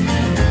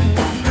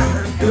 I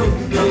don't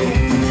know.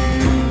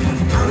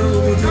 I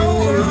don't know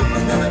where I'm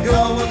gonna go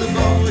when the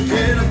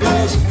volcano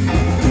blows.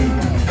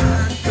 I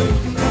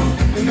don't know.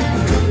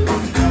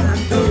 I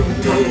don't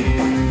know.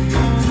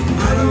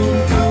 I don't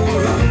know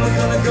where I'm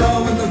gonna go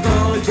when the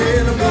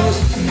volcano blows.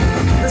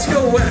 Let's go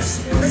west.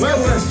 Let's go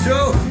west,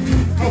 Joe.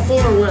 How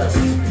far west?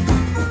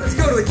 Let's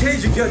go to the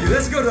Cajun country.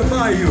 Let's go to the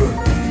bayou.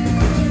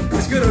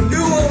 Let's go to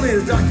New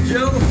Orleans, Dr.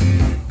 Joe.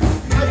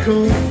 Aiko,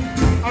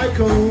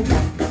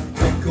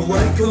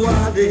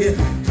 Ade.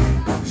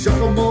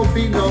 Shakamo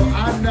Fino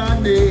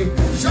Anani.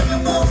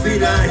 Shakamo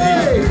Fino.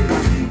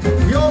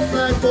 Your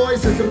flag boy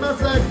says to my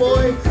flag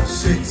boy.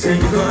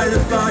 Sitting by the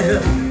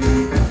fire.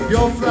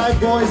 Your flag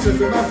boy says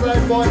to my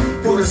flag boy.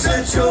 Gonna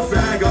set your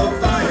flag on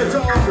fire.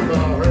 Talk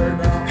about her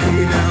now.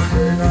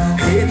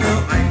 Hey now,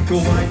 Aiko,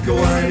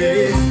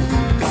 Ade.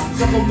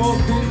 Shakamo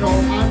Fino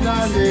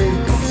Anani.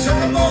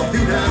 Shakamo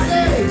Fino.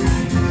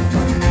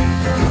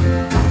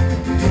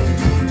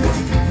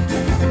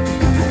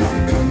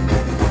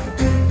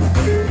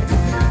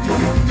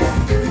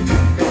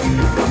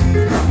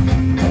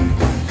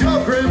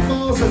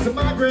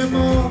 My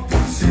grandma,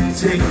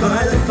 sitting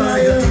by the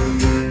fire.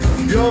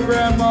 Your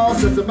grandma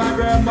said to my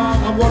grandma,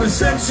 I'm gonna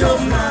set your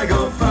flag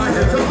on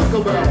fire. Talk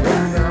about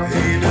her now.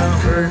 Hey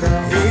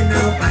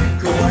now,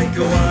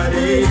 Aiko,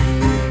 Ade.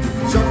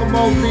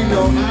 Shakamo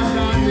Fino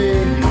Anani.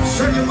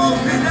 Shakamo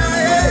Fino.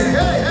 Hey,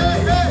 hey, hey,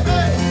 hey,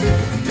 hey.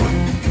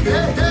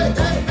 Hey, hey,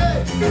 hey, hey.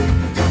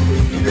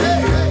 Hey,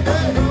 hey,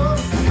 hey, oh.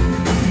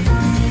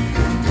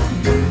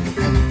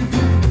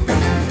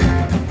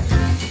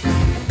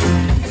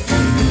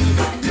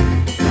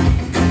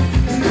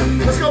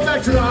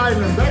 To the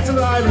island, back to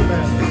the island,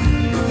 man.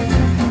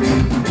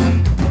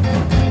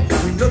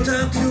 No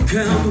time to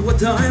count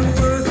what I'm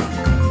worth,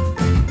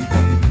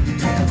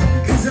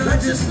 'cause I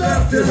just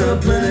left the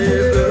planet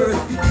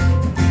Earth.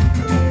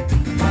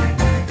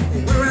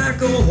 Where I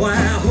go, why I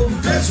hope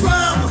that's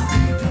wrong.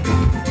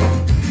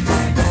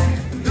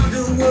 Not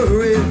to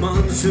worry,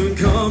 monsoon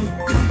come.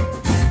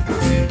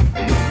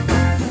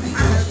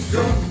 I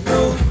don't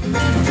know.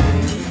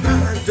 I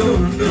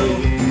don't know.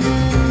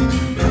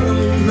 I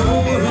don't know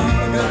where I'm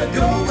gonna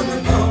go when the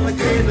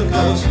volcano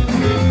blows.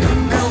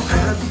 Now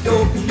I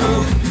don't know.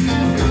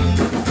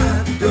 I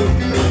don't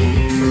know.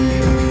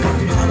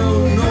 I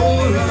don't know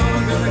where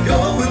I'm gonna go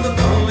when the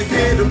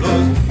volcano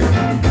blows.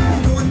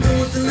 No one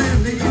knows the land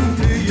that you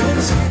do. You're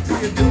the same thing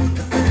you do with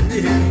the land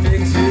that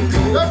makes you go.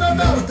 No, no,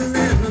 no. With the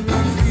land that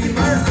knows me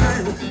my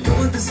island. You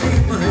want to see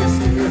my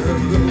hero.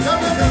 No,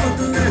 no, no. With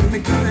the land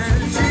that can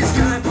manage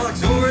Skybox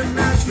or in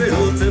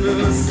Nashville,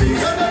 Tennessee.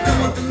 No, no, no.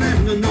 With the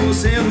land that knows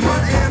San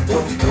Juan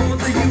Airport. Don't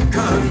want the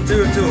Yukon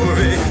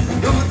territory.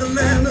 Don't want the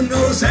land that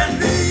knows San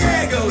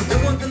Diego.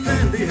 Don't want the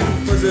land that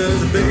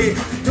Buzzards Bay.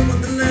 Don't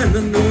want the land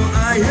that know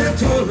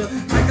Ayatollah.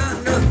 I got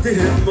nothing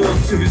more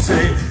to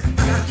say. I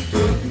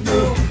don't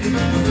know.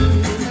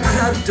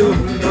 I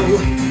don't know.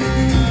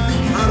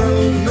 I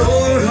don't know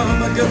where I'm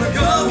gonna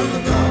go when the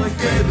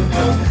volcano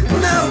blows.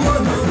 Now I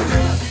know.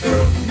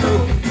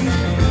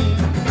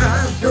 I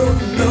don't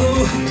know.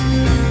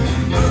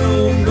 I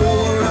don't know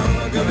where I'm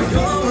gonna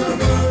go when the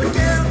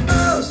volcano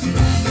blows.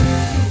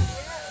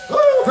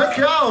 Oh, thank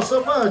y'all so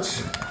much.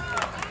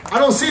 I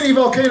don't see any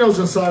volcanoes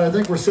inside. I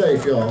think we're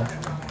safe, y'all.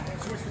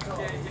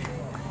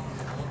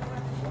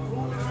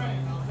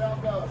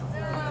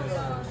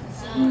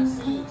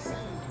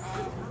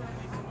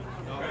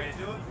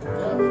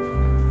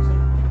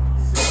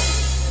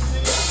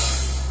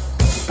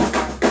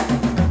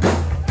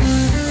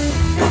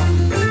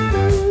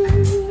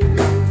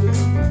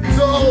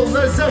 So,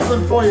 Led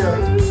Zeppelin for you.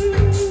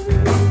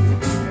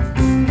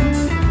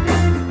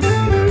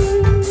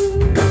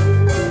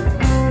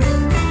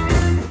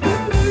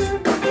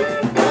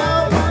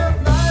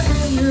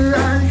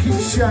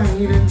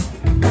 Shining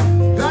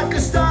like a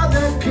star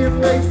that can't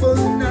wait for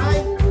the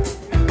night.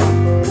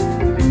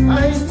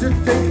 I hate to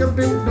think I've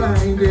been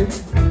blinded.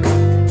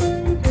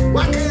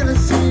 Why can't I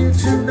see you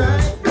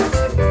tonight?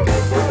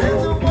 And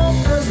the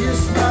warmth of your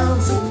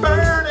smile's so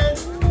burning.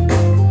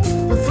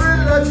 The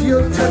thrill of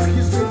your touch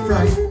gives me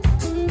fright.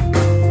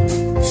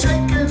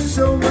 Shaking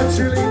so much,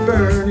 really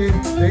burning,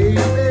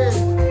 baby.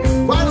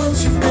 Why don't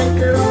you make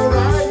it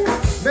alright?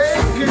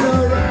 Make it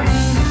alright.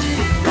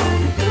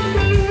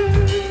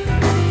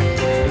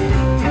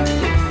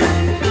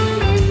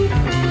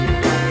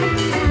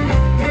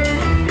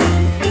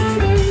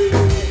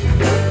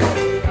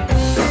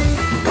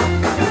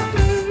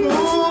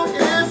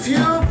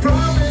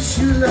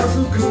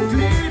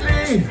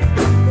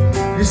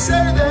 You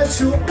say that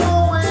you'll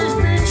always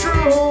be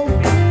true.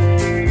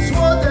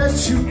 Swore that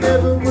you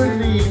never would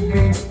leave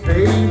me,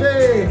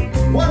 baby.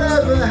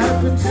 Whatever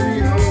happened to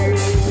you?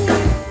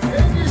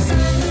 And you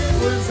said it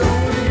was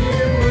only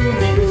a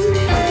movie.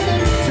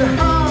 Your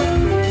heart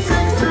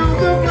sinks to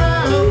the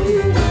ground.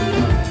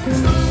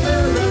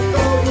 Something I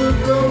thought would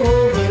blow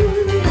over.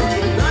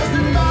 That's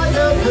the light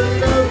of the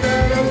love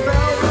that I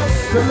found.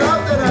 The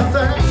love that I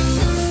found.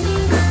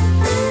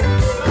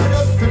 Light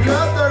up the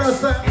love that I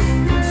found.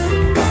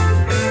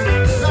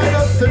 Light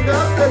up the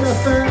love that I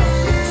found.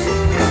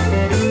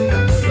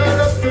 Light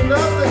up the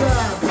love that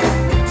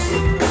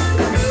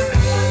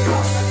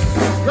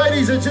I.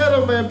 Ladies and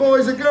gentlemen,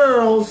 boys and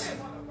girls,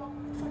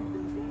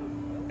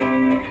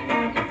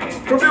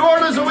 from New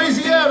Orleans,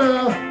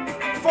 Louisiana,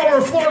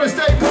 former Florida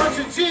State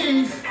Marching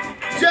Chief,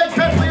 Jake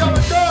Pepley on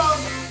the drum.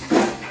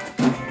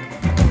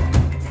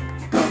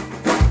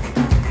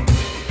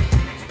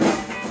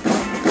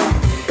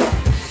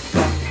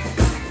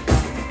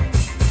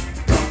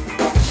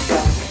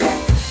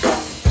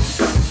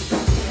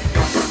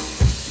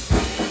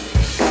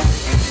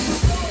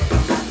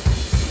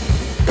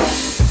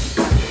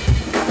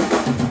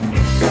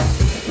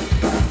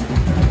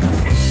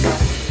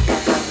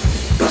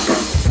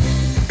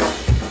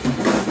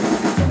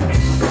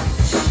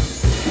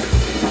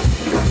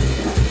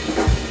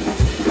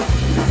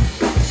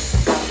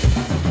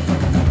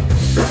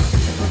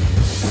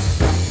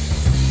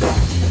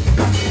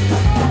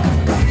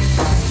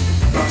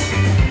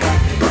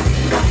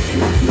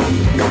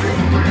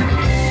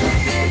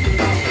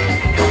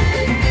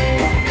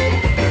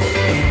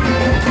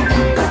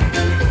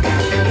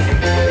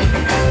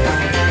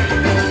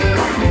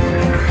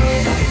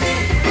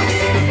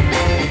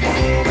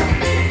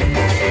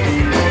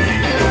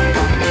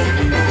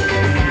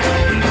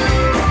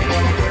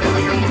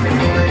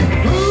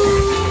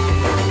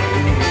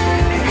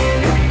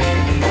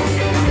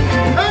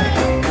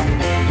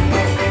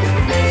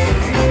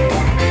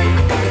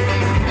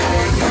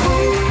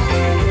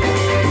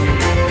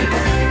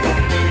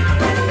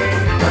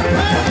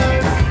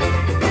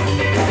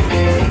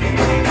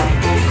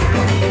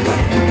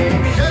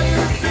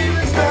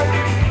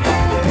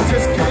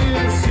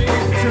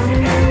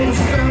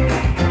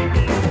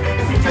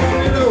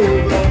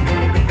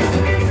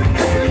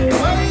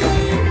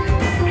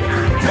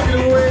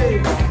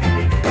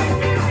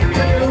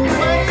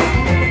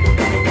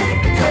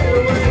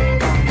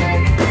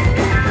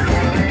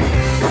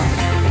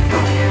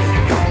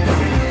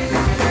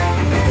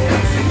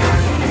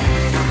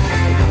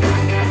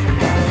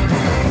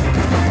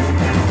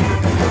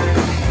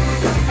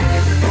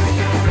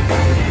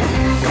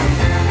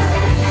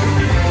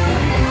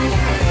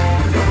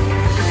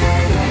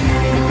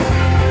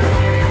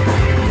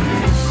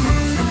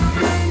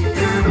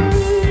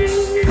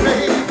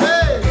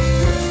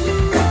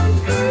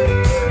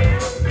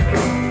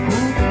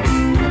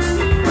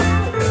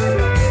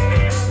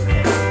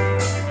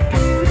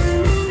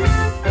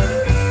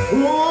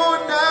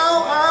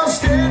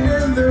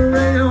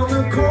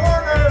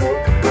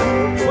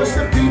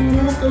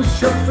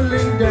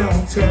 Shuffling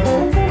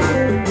downtown.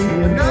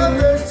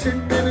 Another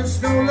 10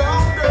 minutes, no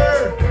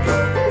longer.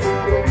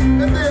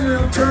 And then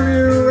I'll turn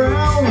it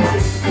around.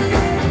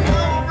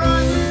 I'll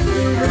run in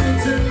the rain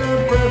till I'm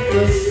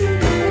breathless.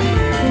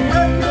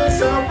 Reckless,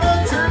 I'll run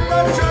till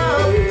I'm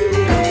drowned.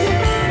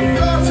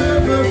 Thoughts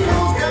of a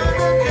fool's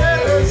kinda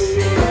careless.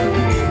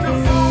 The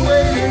fool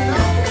waiting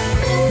on the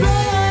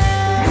plan.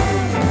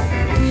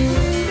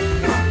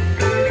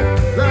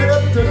 Light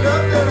up the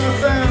love that I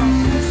found.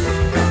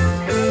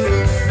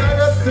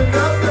 The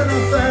love that I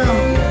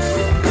found.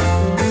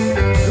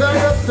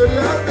 Light up the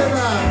love that I.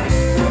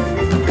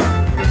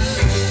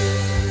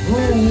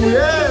 Oh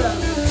yeah.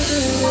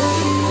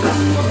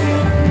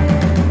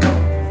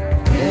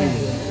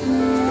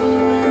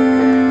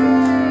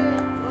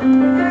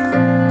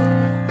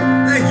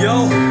 Thank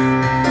y'all.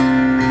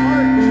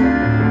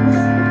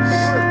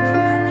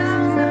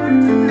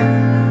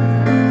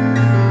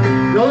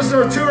 Y'all, this is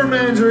our tour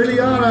manager,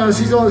 Ileana.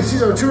 She's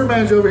our tour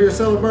manager over here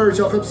selling merch.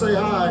 Y'all come say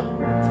hi.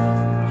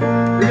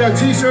 We got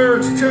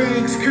t-shirts,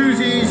 tanks,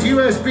 koozies,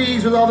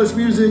 USBs with all this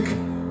music.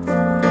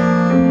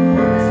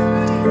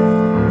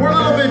 We're a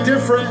little bit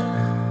different.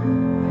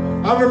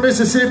 I'm from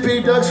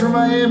Mississippi, Doug's from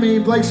Miami,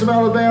 Blake's from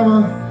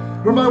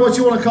Alabama. We're what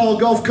you want to call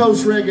Gulf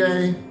Coast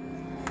reggae.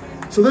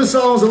 So this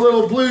song's a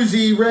little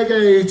bluesy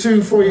reggae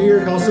tune for you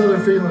here called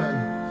Southern Feeling.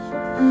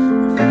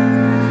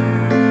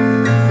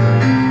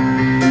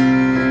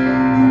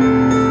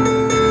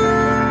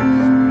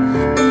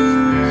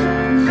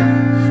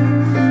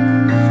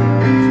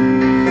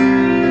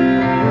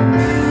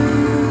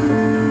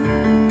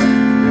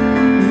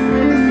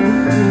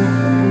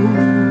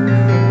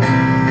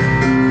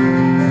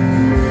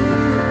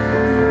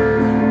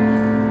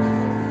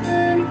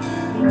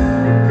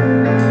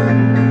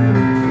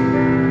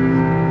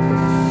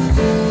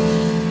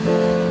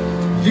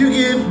 You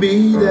give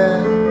me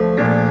that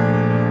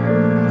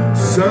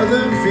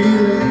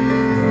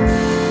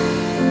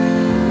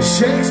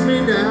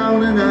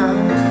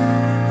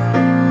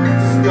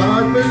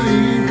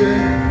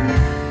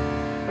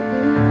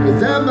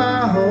that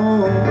my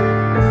home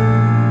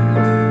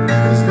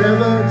is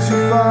never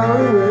too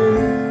far away.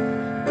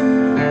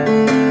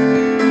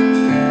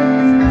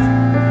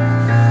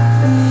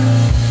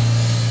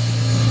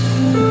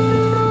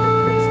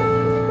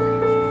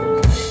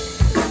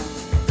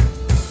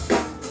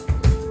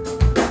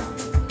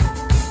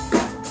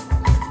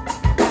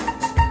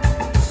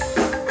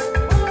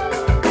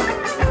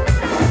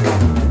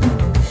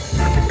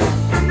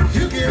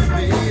 You give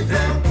me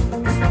that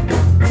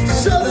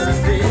southern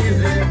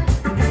feeling,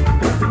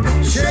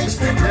 shakes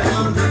me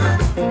down now.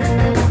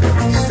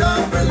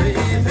 Stop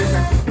believing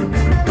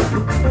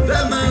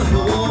that my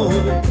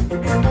home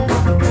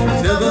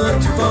is never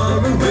too far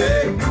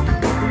away.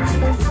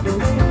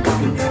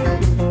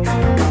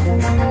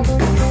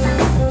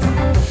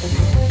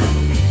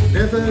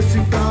 Never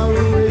too far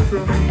away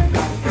from me.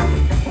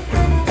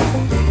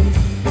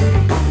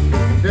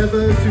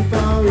 Never too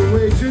far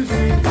away to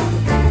see.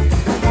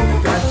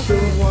 That's the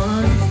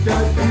ones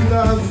that we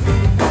love,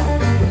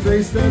 the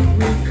place that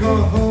we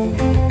call home.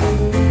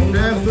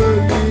 Never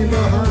leave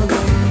behind,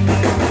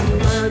 no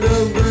matter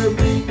where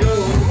we go.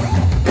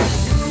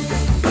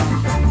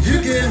 You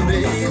give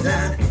me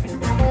that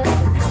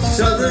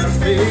southern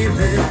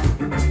feeling,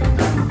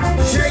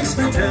 shakes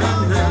me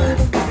down now.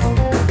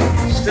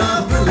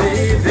 Stop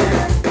believing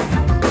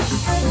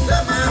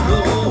that my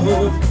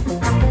home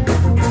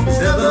is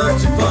never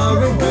too far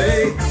away.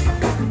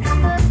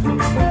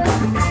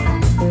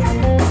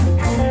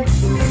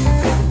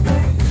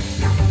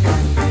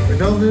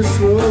 Been on this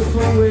road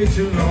for way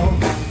too long,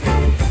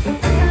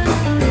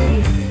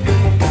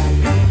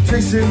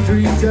 chasing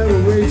dreams that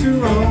were way too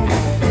long.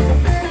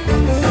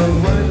 So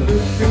I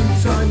look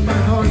inside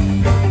my heart,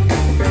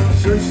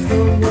 searched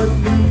for what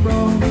went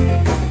wrong,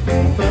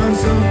 found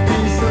some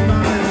peace of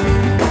mind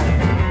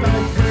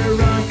back where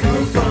I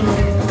come from.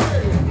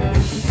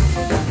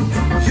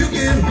 You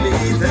give me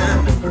that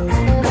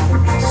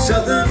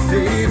southern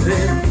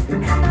feeling,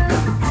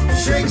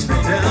 shakes me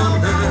down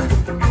now.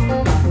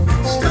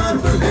 Stop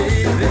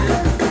believing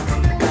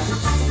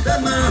that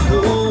my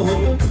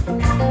home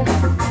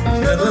is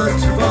never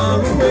too far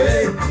away.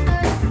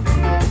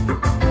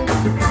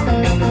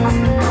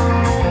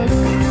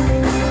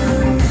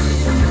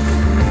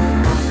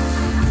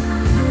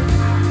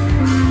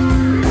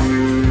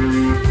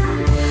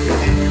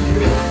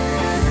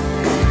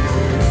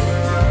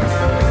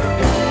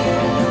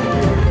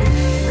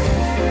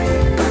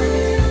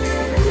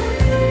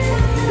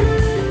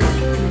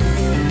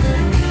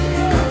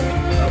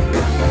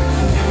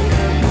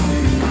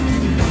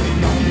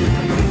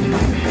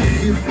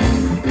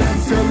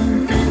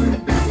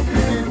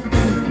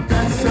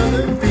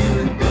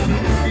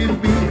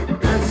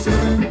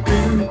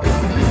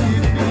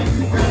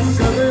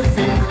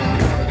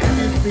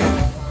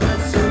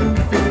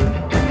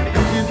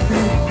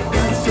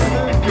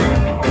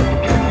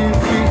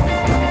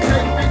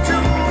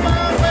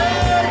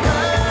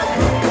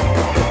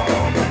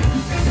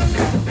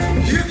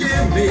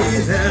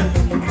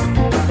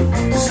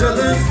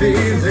 Southern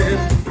feeling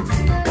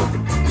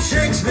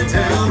shakes me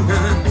down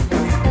now.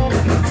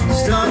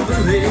 Stop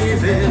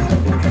believing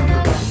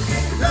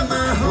that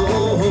my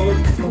home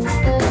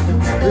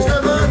is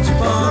never too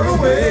far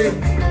away.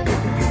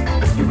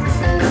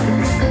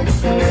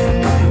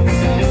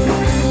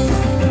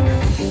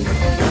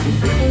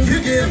 You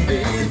give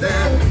me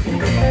that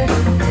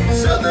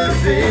southern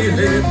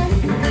feeling,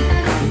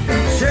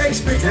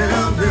 shakes me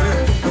down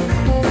now.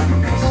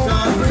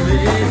 Stop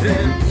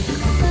believing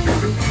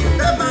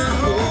that my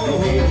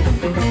home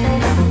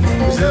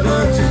is never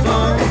too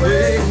far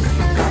away.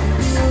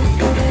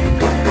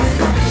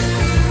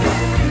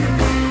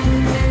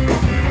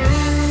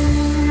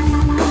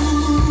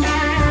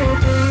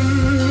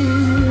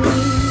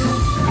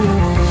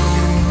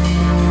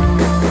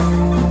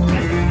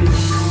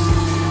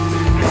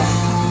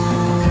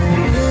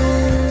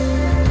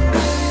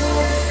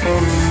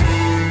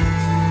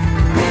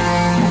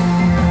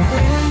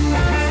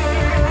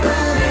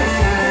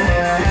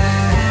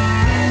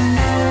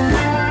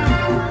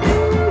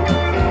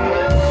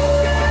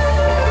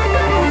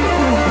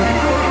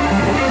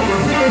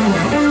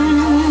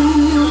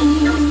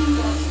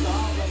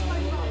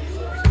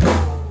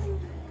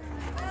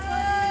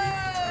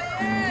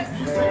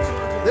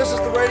 This is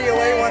the Radio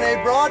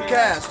A1A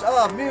broadcast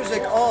of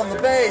Music on the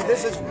Bay.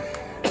 This is,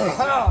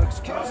 oh,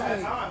 excuse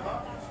me,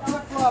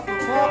 Flip-Flop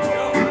Republic, live on the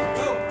radio.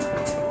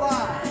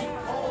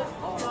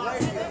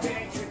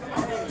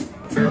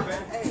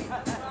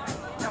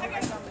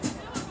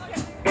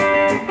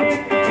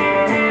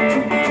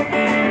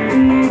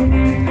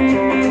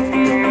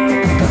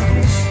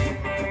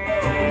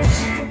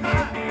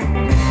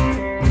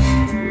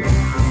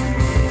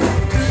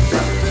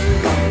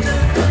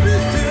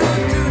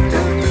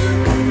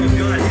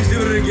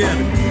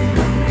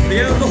 The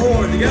guy with the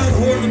horn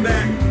in the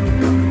back.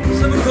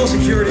 Someone call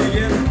security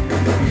again.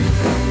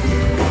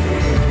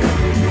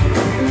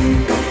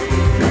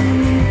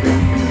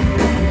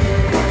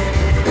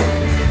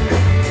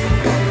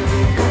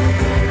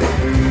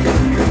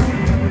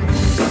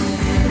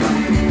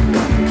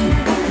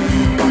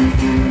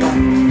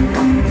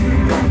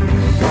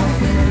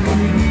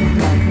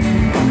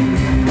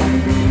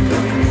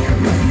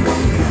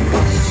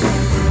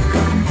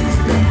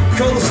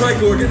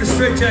 hardcore, getting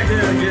straight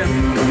jacket out again.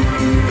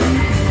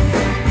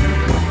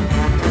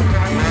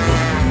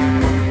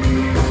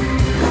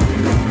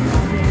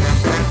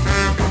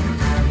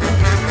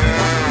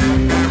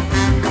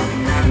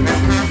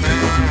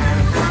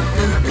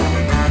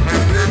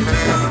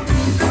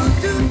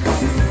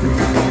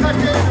 I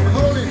can't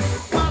hold it,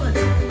 smiling,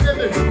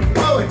 living,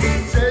 blowing.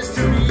 Says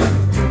to me,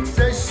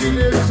 says she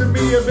lives in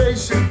me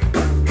ovation.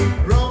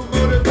 Wrong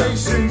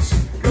motivation, she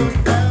goes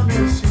down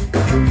and she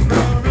comes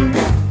down on me.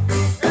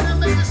 And it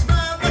makes you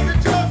smile like a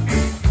joke.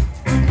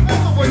 I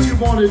know what you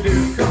want to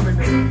do, coming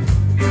in.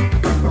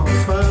 Keep on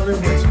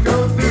smiling what you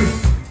go through.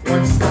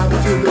 One stop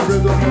to the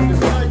rhythm of the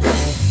fight.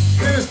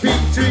 Then I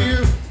speak to you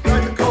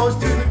like the cause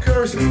to the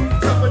curse.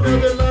 Drop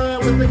another line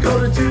with the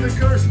coda to the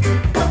curse.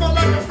 Come on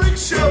like a freak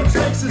show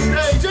takes the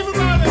stage.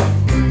 Everybody!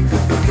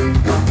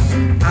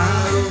 I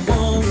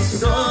want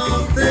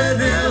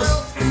something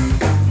else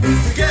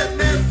to get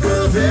me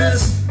through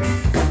this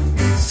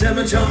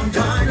semi-jump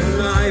kind of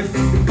life.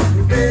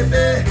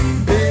 Baby,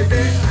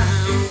 baby,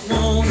 I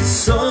want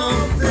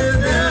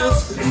something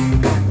else.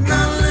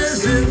 Not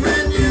listen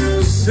when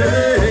you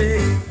say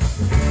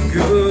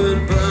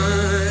goodbye.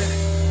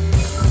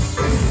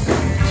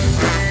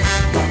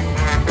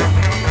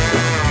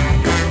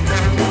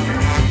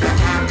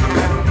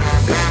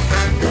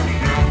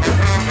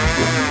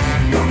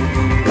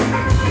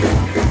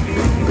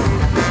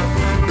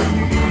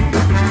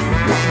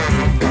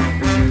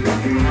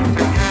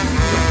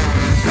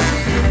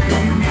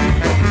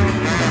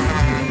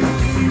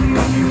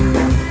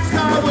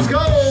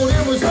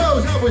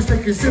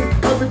 Take a sip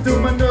of it through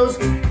my nose.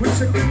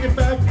 Wish I could get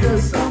back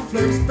to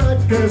someplace back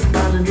there.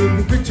 Smiling in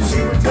the picture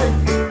she would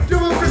take. Do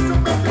a crystal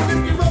make me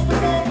lift you up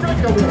and won't break. I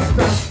won't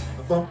stop.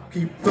 I bump,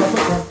 keep up, I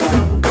bump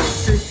down.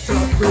 Tick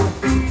tock, real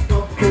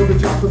bump for the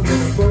jump and then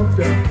I bump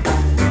down.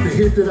 The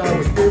hit that I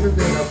was given,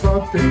 then I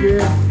bumped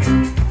again.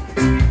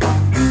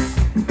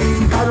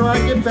 How do I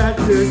get back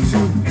there to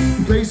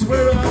place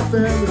where I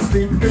fell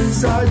asleep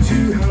inside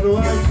you? How do I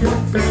get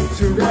back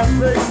to that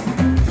place?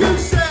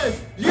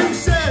 You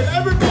said,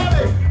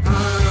 everybody.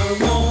 I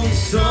want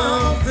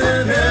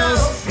something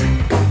else to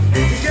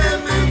get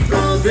me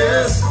through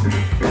this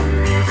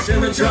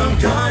semi-jump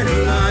kind of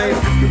life.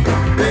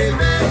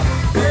 Baby,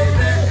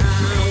 baby, I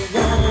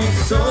want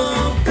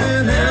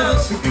something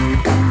else.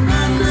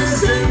 And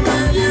listen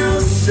when you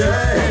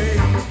say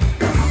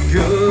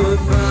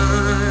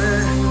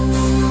goodbye.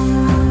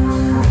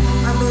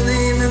 I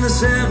believe in the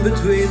sand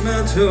between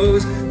my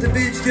toes. The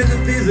beach gives a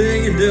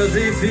feeling, a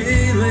dirty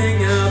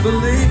feeling. I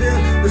believe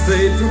in the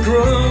fateful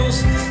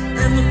cross,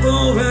 and the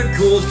fall red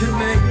coals can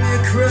make me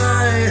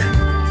cry.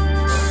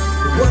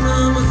 When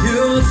I'm with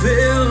you, I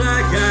feel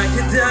like I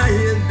could die,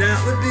 and that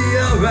would be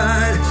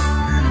alright,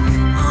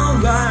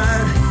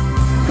 alright.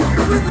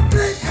 With the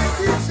big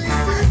dipsy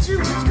that you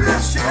was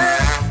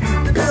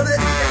crashing, the belly,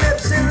 the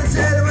lips, and the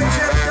head were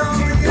trapped on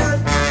the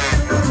earth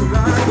in the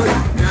line. But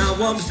now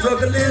I'm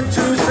struggling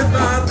to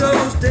survive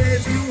those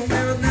days. You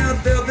wear that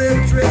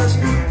velvet dress,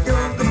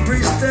 you're the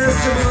priestess,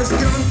 you must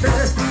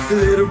confess. The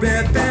little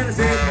red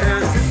fantasy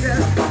past the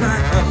death,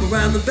 right up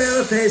around the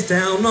belly, face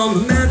down on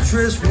the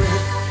mattress.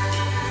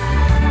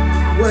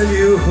 When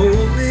you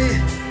hold me,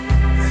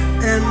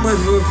 and when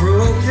we're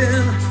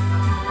broken,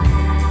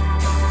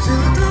 see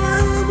the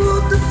time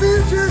of the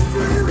future,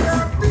 still I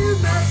feel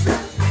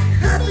myself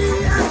happy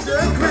as the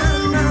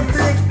ground. I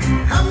think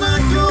I'm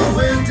not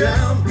going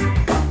down.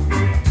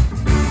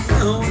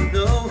 Oh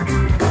no,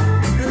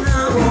 and I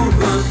won't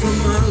run for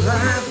my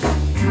life.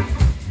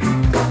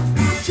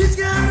 She's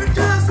got a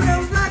dress and a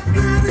black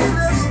pretty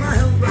little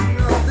smile, but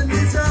nothing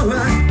is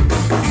alright,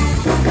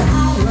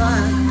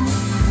 alright.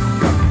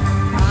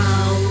 I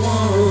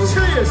want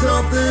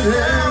something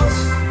else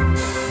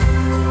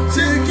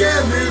to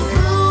get me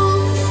through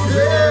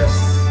this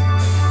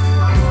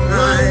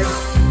life.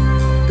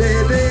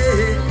 Baby,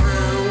 I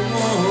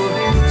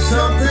want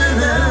something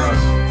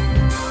else.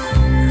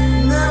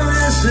 Now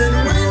listen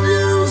when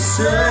you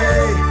say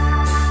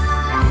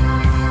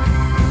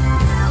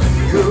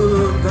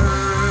goodbye.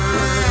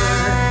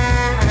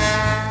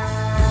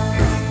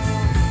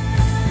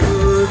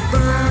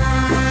 Goodbye.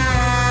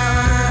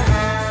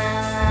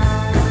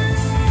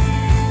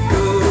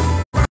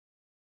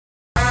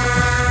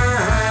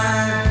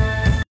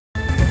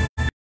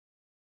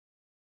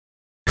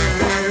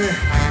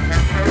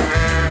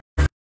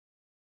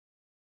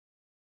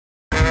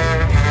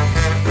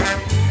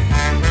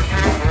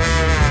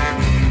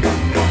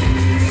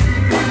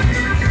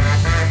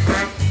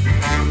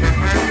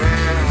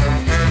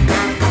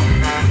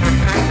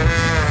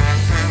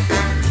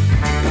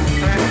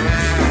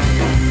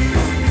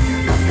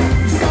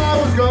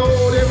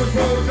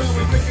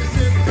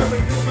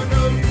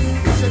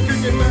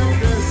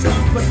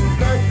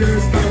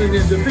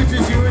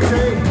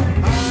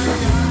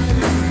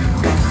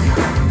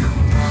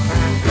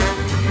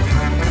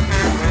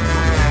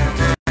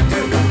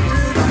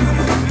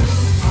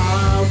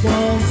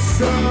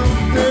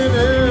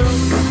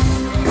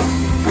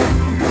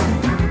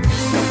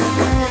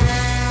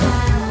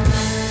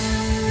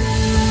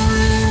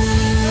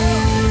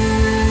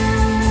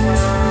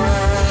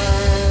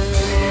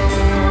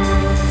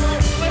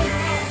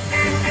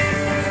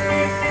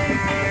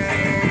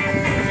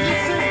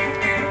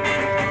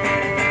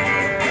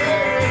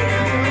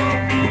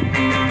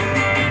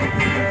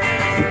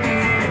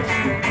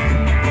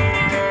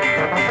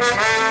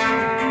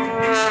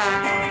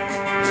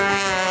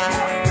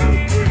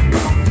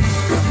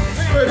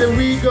 did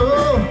we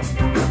go?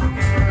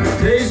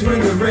 Days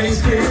when the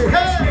rains came,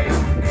 Hey!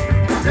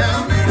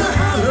 down in the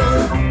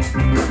hollow,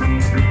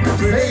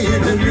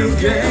 playing the new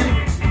game,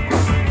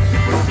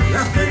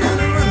 laughing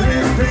and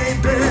running,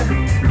 baby,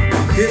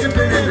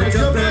 skipping and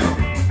jumping,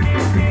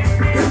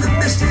 in the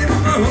misty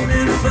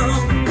morning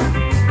fog,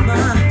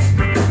 my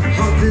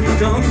heart is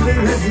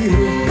dumping with you,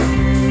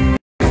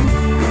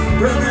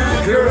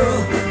 brown-eyed girl,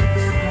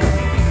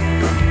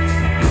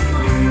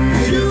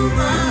 you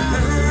my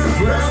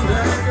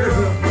brown-eyed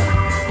girl.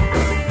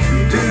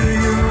 Do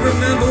you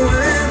remember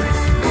when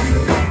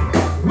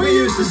we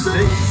used to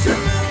sing? Yeah,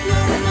 man!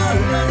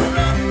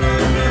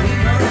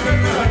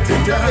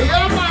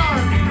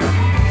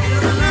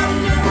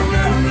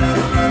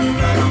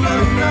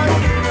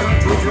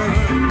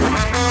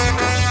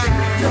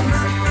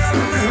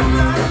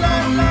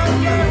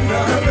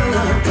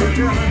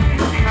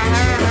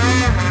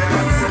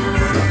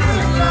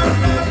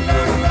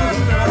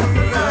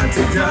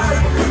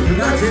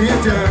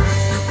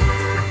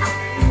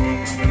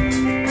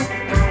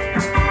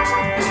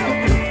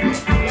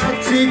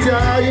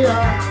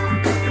 Yeah.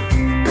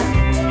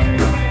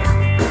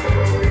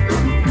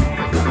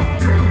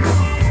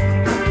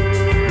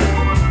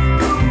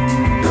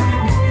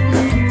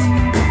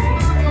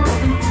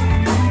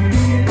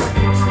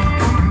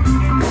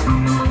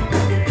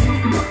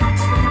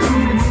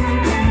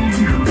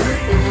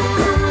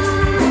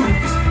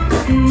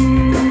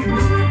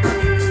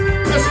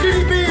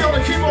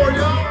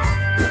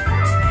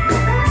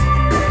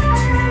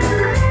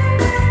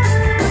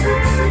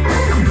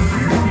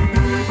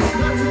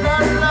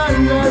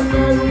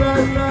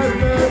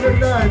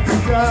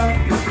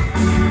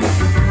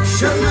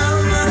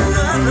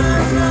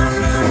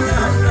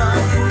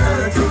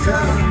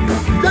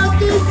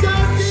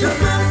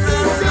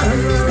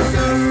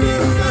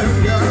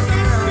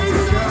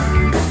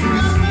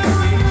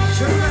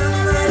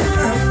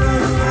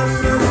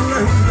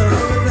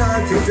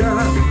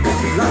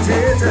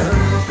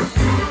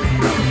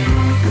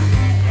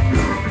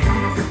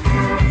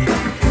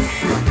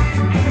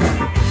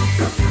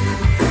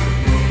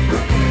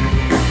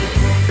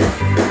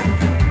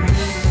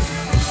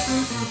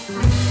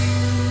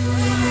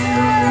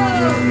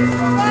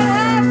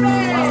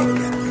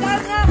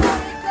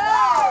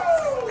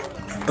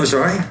 I'm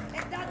sorry? It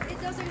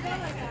doesn't go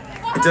like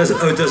that. It doesn't,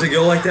 oh, it doesn't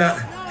go like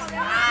that?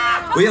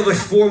 We have like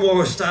 4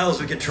 more styles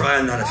we could try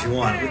on that if you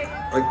want.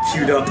 Like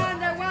queued up. The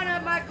one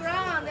on my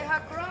ground, they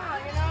have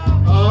ground, you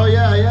know. Oh,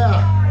 yeah,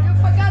 yeah. You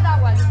forgot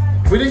that one.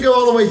 We didn't go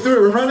all the way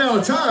through. We're running out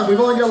of time. We've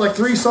only got like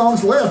 3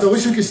 songs left. I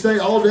wish we could stay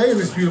all day in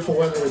this beautiful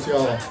weather with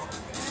y'all.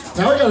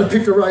 Now we got to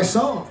pick the right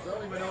song. I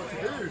don't even know what to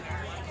do.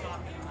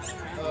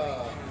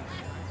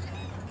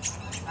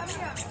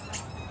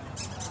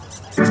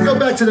 Let's go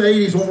back to the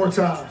 80s one more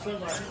time.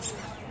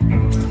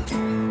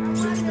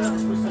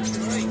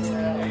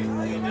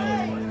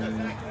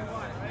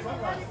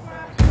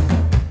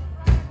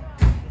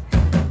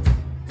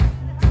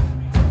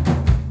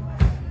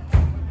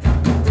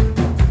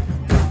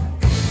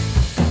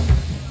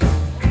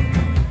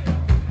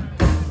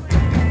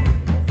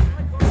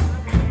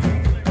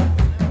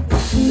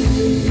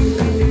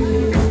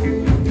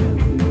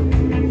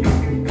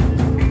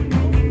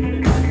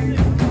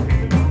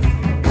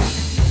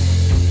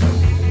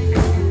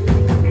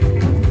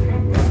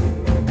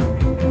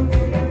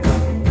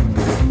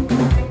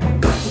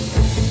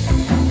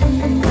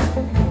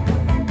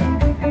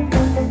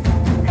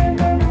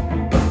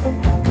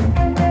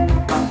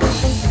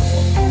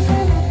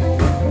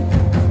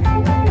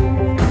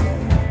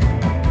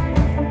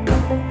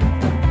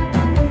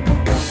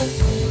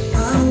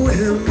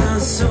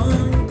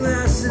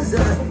 Sunglasses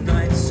at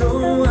night,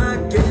 so I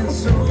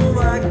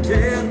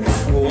can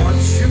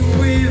watch you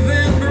weave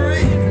and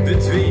breathe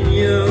between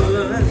your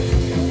lines.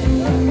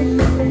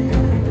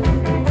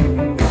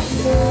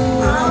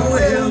 I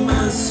wear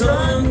my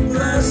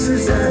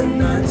sunglasses at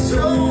night,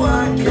 so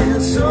I can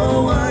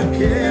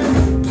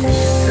keep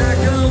track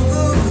of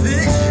the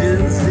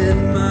visions in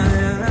my eyes.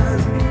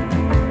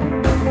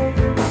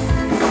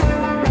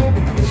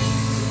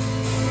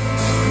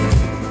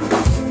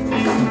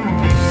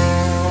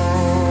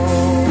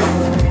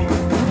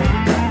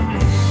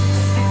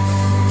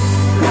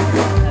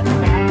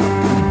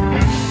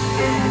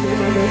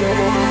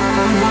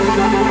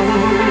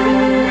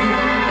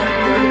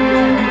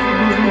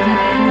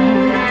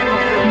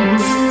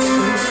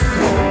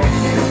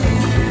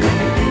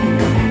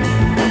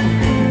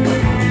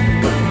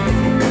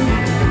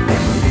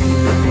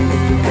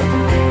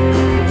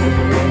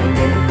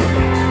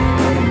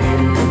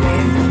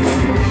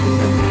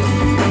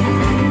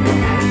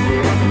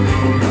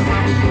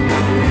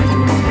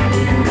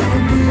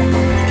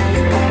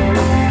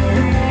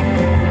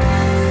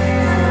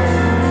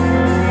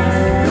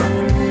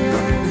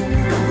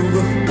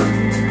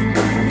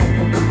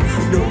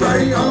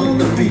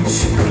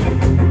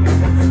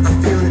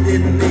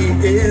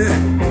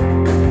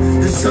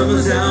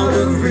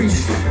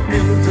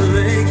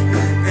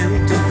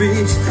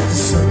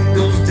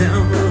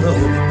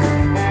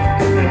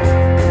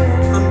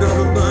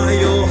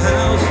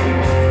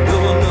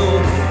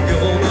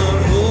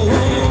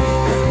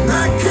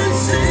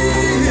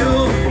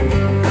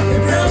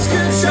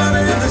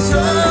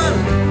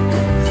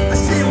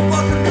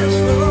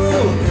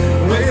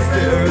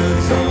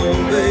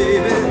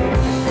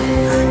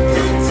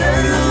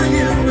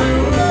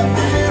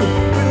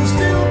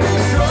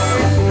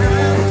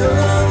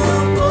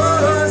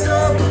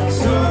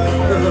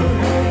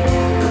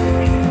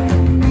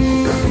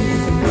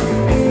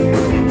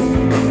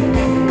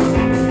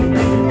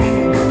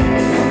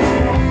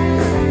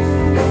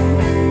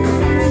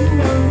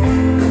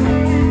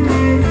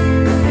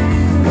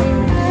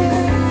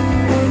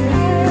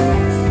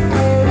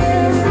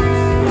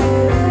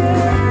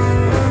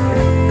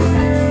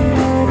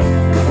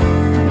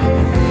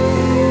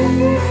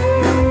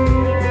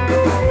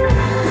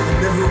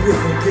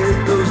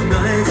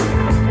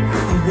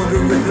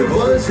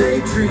 was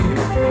a dream.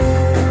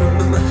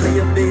 Remember how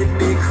you made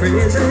me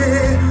crazy.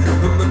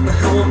 Remember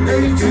how I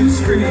made you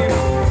scream.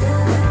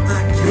 I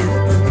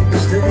can't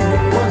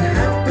understand what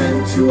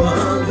happened to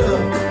our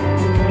love.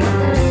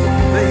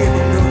 Babe,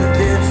 I'm gonna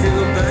get you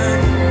back.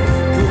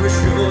 Gonna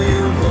show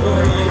you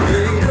what I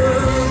made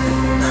of.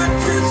 I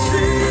can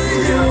see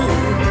you.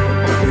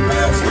 Your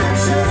mouth's been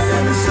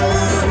shining the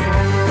sun.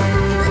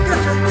 You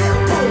got your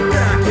elbow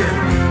back in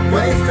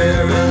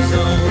Wayfarer's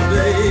on,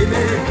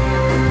 baby.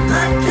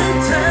 I can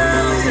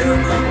tell you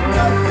I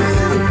love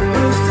you.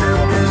 Will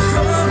still be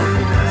strong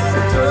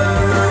after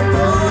the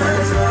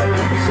boys are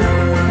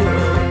over.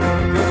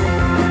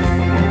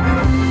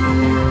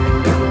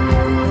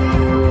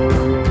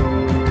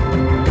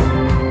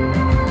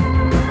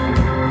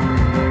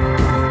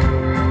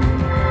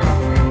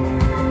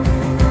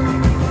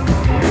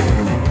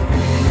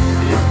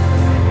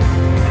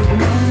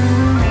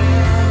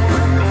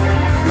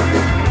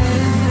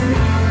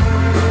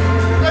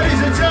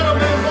 Ladies and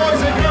gentlemen,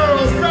 boys and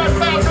girls, Brad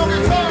Fouts on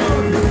guitar.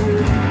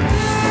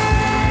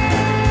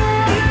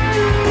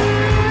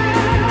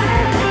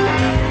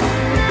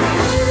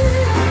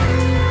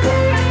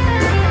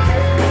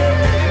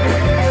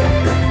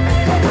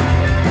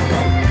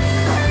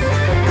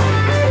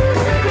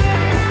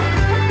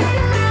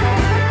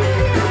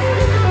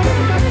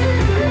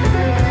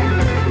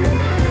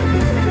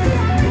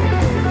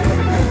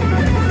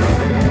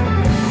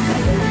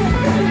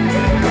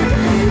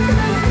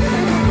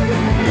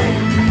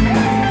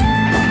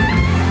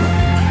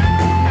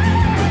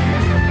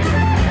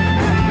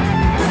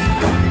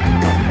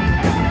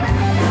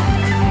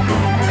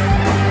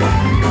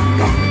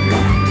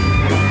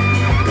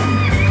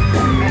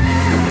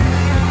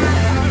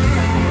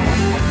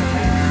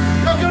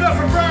 Now give it up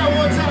for Brad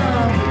one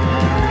time.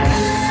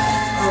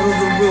 Out of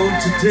the road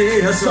today,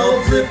 I saw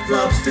a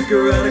flip-flop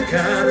sticker at a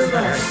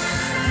Cadillac.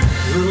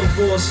 Little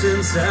voice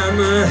inside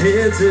my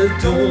head said,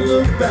 don't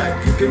look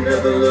back, you can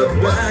never look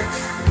back.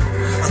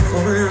 I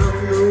thought I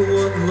knew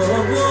what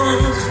love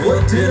was,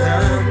 what did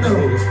I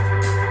know?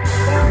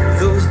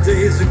 Those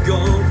days are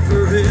gone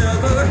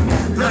forever,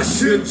 I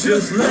should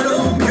just let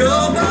them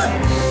go. But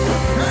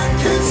I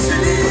can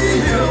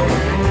see you,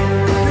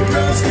 the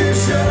brown skin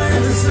shine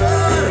in the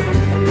sun.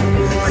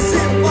 I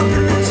see it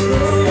walking in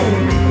slow,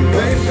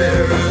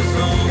 Wayfarer's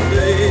on,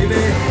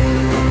 baby.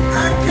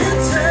 I can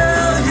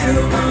tell you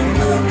I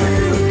love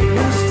you,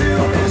 will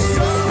still be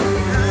strong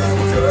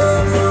after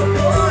the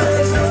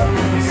boys are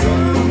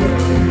somewhere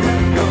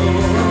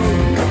gone.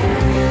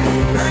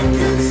 I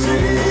can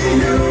see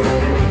you,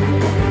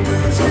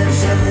 brown skin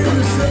shine in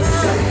the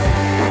sun.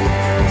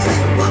 See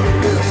it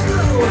walking in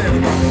slow, and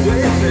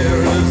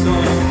Wayfarer's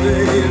on,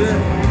 baby.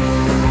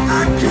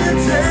 I can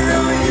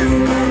tell you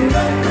I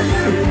love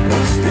you,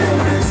 will still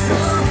be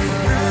strong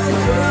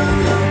after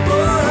the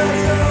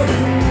boys are.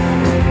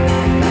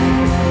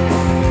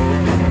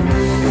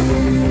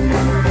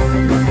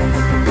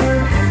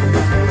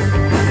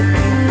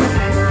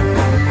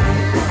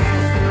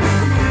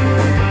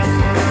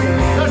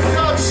 That's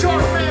Doug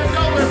Sharkman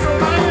Nolan from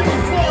Miami,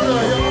 Florida,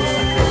 y'all.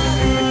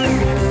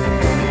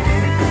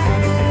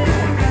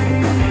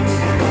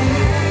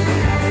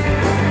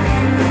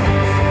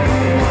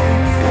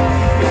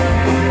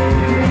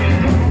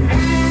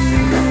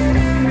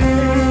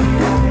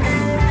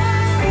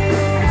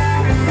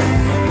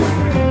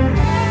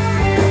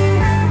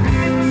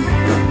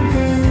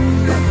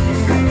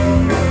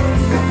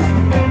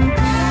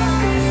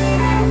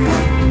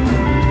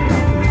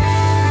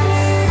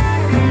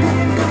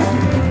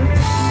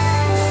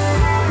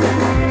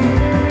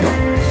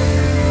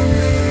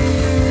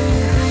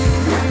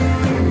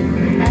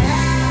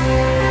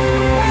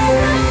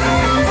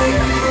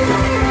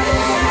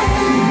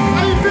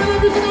 How you feeling,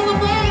 music on the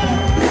bar?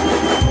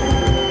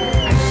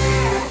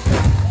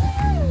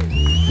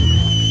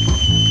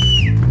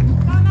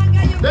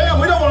 Damn,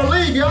 we don't want to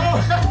leave, y'all.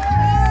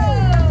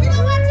 We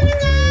don't want you to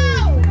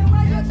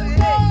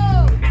go.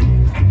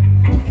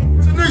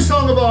 It's a new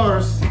song of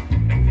ours.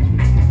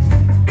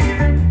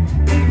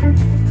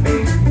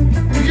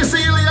 You can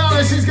see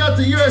Ileana, she's got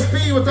the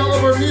USB with all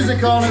of our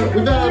music on it.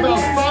 We've got about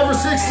 5 or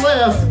 6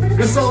 left.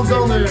 This song's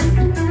on there.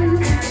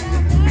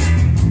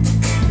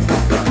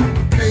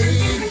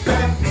 Laid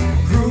back,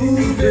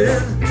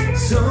 grooving,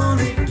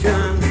 sunny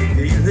kind of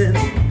feeling,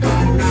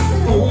 and I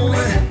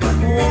only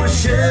wanna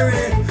share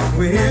it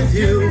with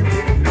you.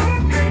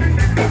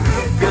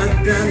 I've got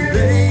that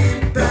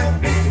laid back,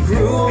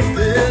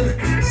 grooving,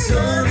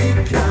 sunny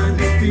kind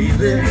of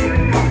feeling,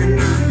 and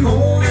I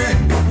only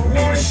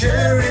wanna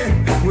share it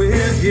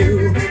with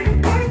you.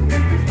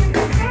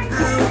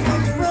 I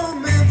was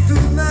roaming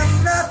through my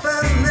life I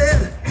led,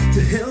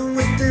 to hell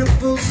with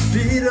temple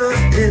speed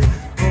ahead.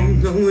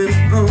 I'm going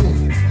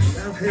home,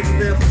 I've had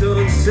left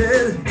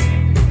unsaid.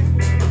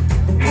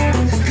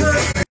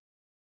 Cause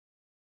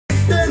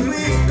then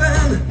we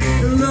found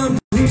the love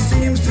who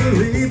seems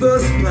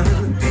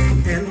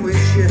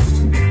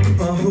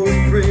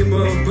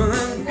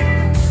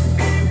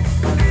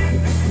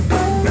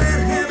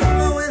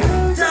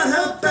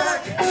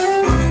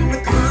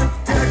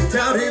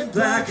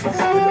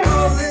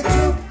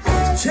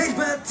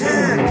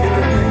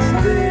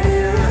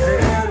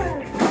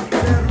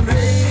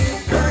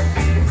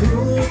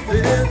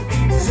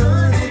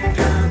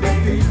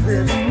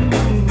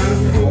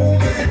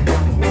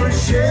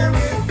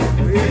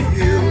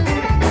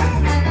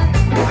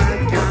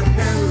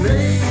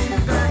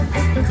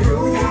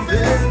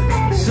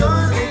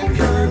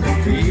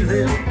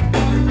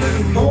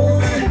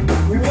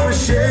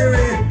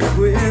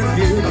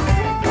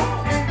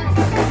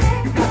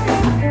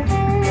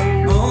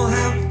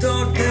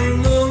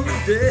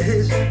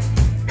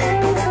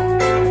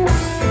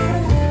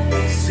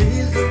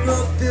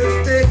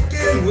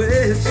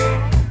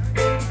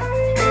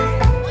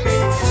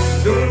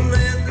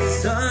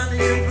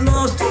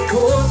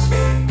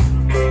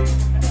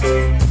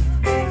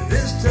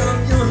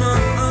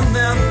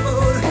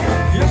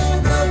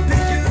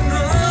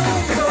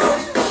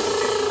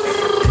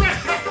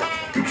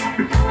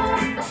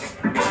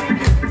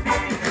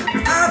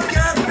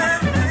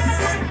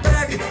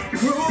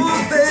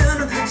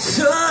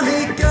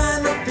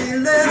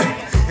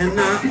and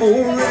I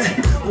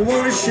only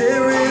want to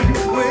share it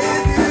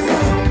with you.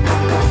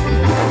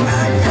 I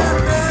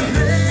got that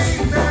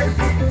laid back,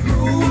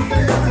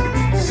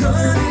 grooving,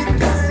 sunny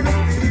kind of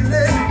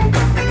feeling,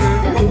 and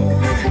I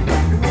only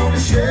want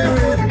to share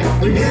it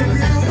with you.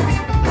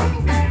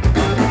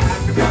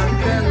 Got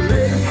that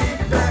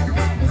laid back,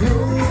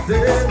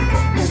 grooving,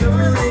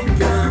 sunny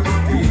kind of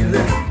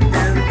feeling,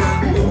 and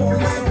I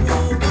only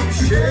want to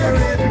share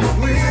it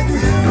with you.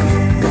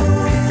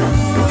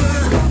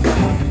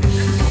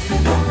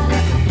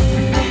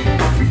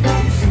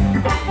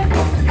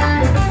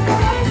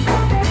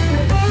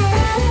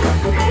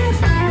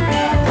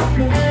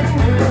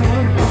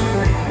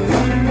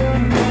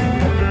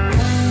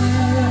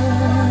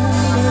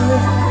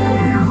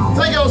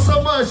 Thank y'all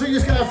so much. We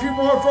just got a few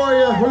more for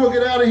you. We're gonna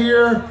get out of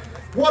here.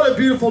 What a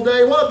beautiful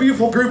day. What a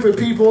beautiful group of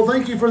people.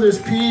 Thank you for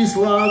this peace,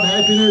 love,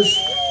 happiness.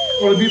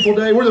 What a beautiful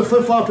day. We're the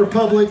Flip Flop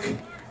Republic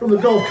from the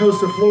Gulf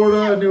Coast of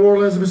Florida, New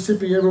Orleans,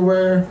 Mississippi,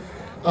 everywhere.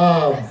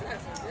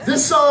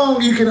 This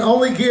song you can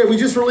only get, we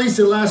just released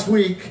it last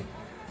week.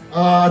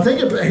 I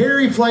think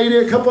Harry played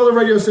it, a couple other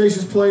radio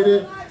stations played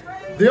it.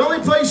 The only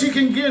place you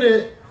can get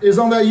it is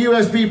on that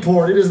USB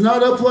port. It is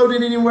not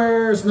uploaded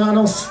anywhere, it's not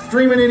on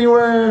streaming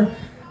anywhere.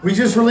 We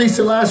just released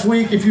it last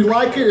week. If you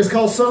like it, it's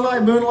called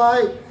Sunlight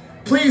Moonlight.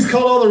 Please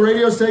call all the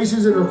radio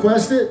stations and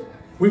request it.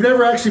 We've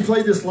never actually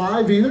played this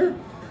live either.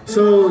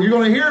 So you're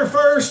gonna hear it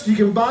first, you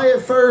can buy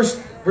it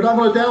first. We're not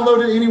gonna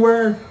download it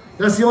anywhere.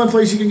 That's the only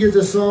place you can get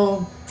this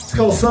song. It's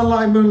called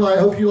Sunlight Moonlight.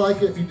 Hope you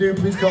like it. If you do,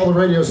 please call the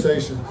radio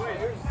station.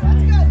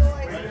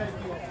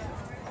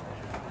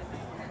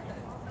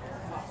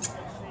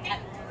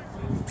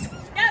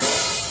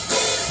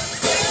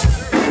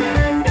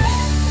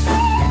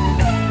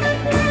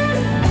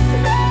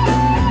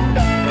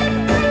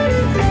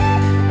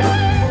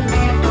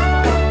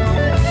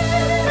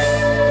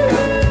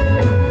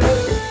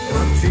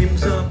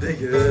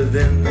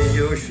 Than the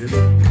ocean,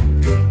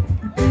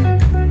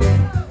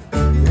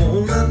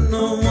 won't let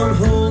no one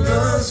hold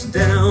us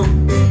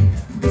down.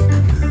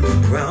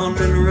 Round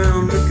and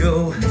round we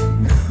go,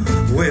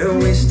 where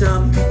we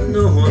stop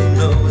no one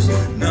knows.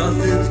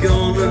 Nothing's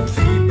gonna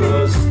keep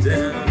us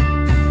down.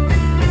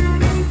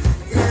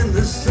 In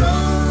the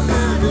sun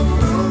and the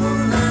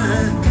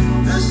moonlight,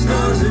 the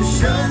stars are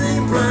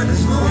shining bright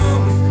as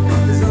long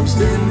as I'm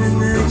standing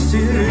next to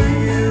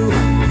you.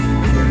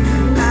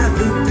 At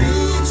the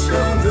beach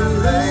of the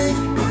lake,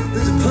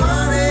 there's a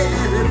party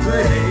in a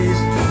place.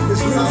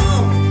 As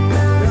long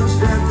as I'm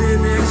standing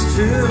next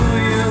to you.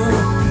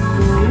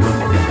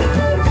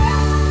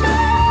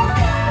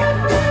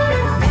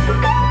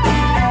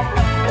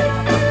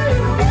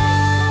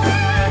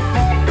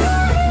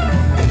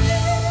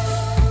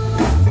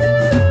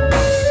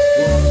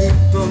 We'll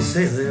keep on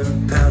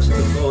sailing past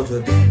the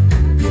border,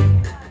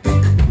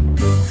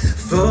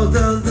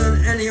 further than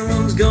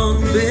anyone's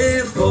gone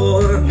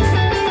before.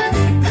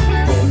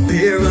 I'll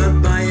be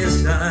right by your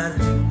side,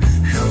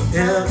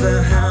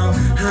 however, how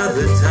high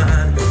the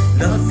tide,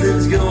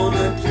 nothing's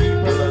gonna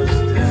keep us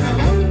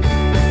down.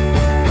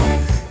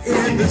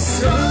 In the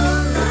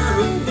sunlight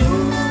of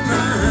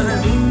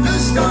moonlight, the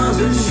stars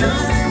are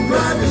shining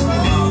bright as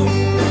long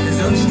as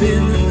I'm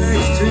standing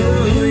next to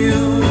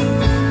you.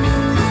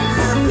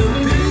 At the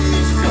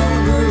beach on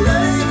the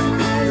lake,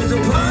 there's a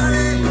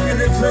party in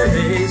the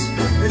place.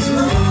 As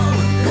long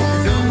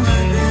as I'm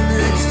standing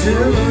next to you.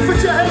 Put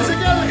your hands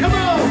together, come on!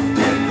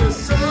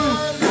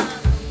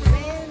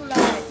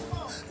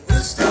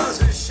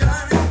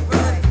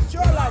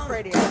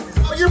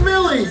 Oh, you're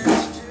Millie! At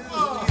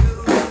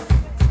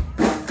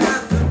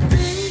the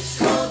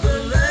beach or the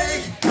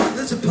lake,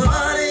 there's a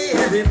party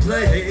every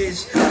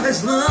place.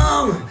 As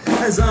long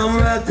as I'm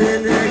right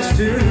there next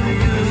to you. In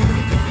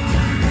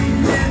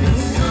the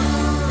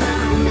sun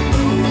and the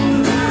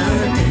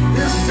moonlight,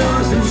 the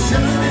stars are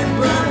shining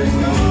bright as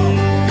long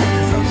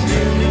as I'm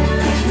standing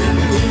next to you.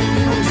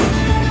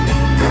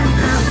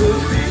 At the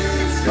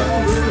beach or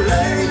the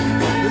lake,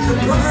 there's a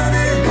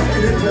party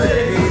every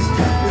place.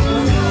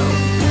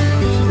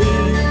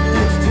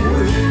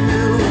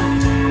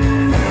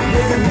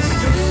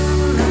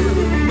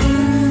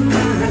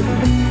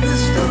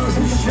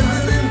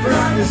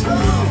 As long as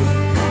long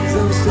as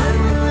I'm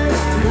standing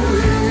next to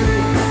you.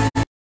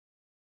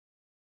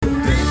 The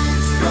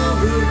beach of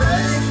the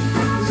lake,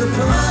 there's a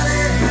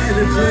party in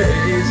a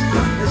place.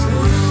 As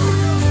long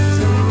as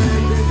I'm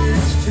standing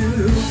next to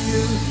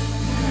you.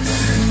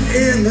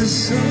 In the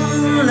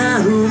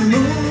sunlight or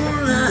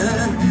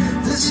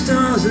moonlight, the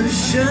stars are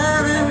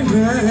shining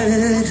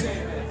bright.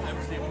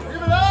 Give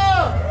it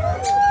up!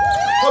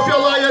 Hope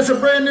y'all like that's a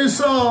brand new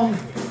song.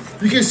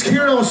 You can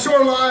hear it on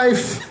Shore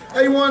Life,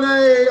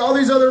 A1A, all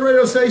these other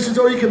radio stations,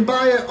 or you can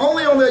buy it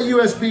only on that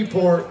USB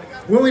port.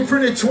 We only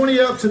printed 20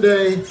 up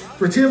today.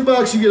 For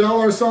 $10, you get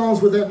all our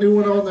songs with that new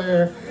one on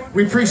there.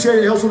 We appreciate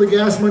it. It helps with the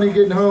gas money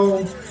getting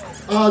home.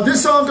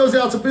 This song goes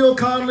out to Bill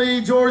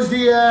Conley, George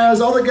Diaz,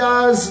 all the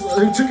guys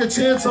who took a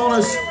chance on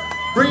us,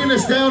 bringing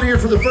us down here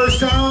for the first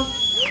time.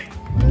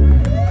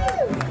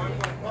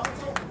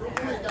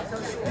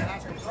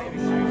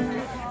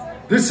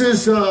 This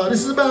is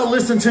about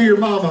listening to your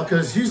mama,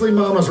 because usually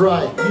mama's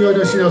right. You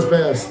know she knows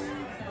best.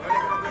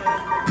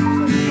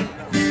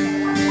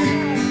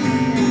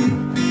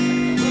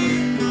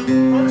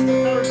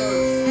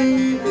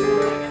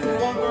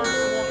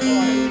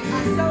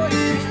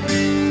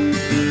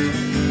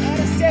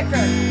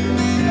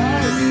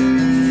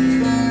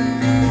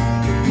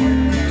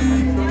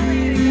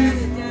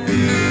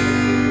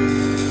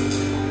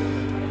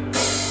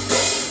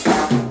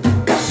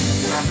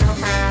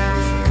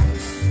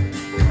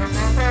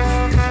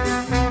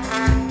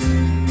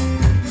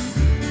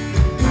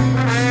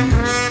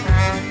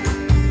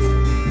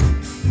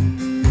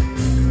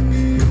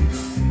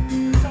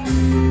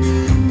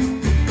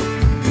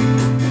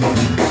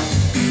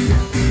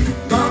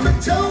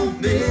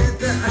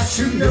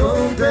 Should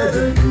know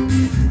better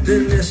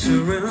than mess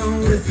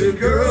around with a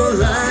girl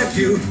like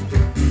you.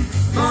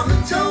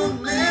 Mama told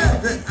me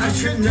that I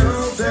should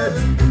know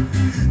better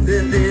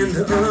than end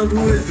up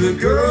with a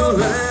girl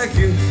like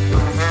you.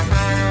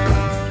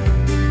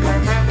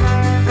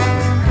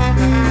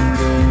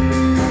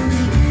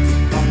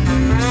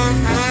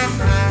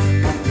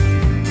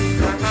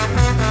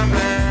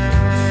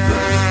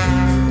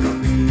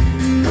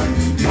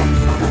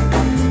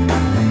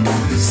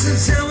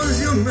 Since I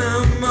was young,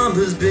 my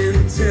mama's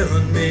been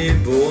telling me,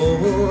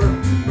 boy,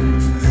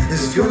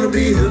 this is gonna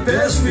be the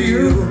best for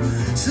you.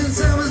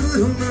 Since I was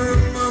little, my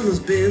mama's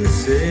been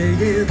saying,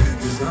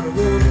 there's not a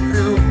one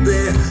out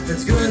there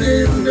that's good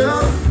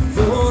enough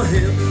for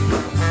him.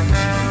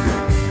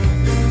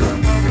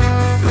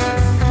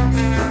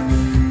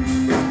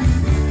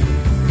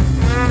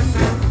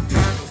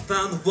 I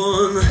found the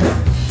one,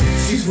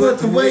 she's worth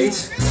the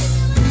wait.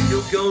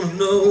 You're gonna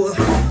know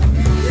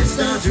it's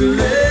not too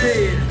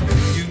late.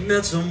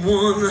 Met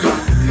someone,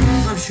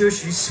 I'm sure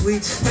she's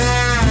sweet.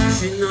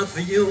 She's not for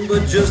you,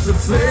 but just the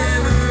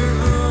flavor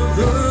of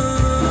the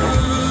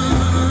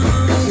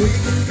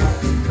week.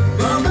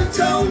 Mama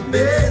told me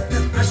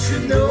that I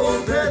should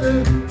know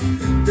better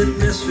than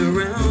mess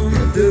around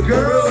with a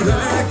girl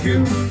like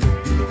you.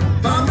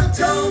 Mama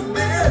told me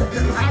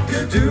that I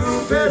could do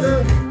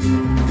better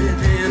than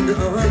end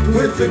up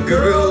with a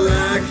girl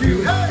like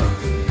you. Hey!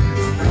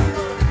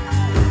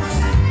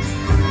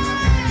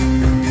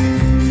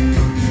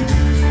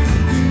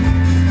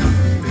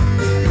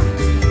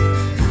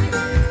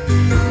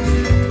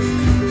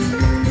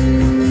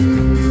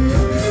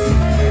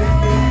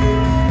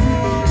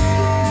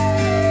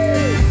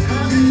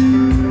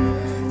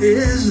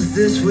 Is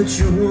this what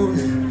you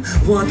wanted?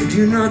 Why could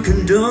you not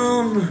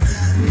condone?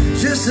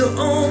 Just an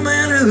old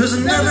man who's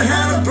never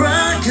had a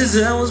bride. Cause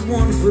I was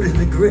 1 foot in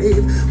the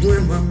grave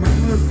when my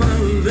mama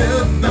finally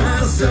left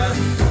my side.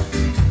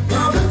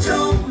 Mama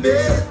told me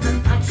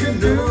that I could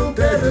know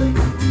better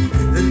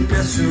than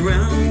mess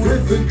around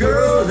with a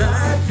girl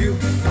like you.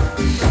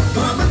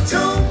 Mama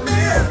told me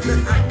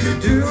that I could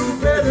do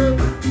better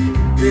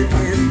than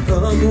end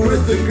up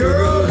with a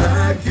girl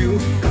like you.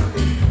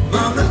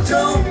 Mama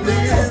told me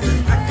that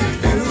I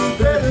could do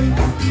better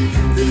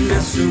than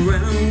mess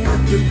around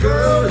with a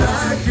girl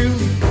like you.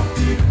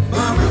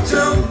 Mama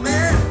told me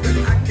that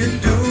I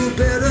could do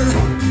better.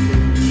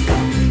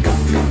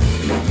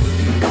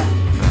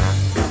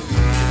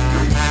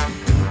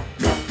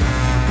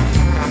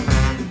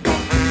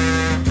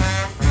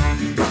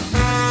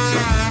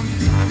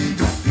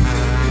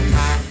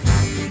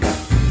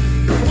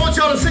 I want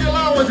y'all to sing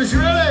along with us. You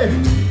ready?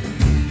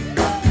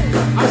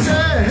 I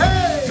said,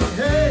 hey,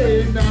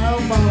 hey, now,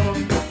 mama.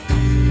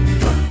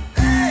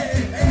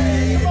 Hey,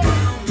 hey, now,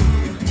 mama.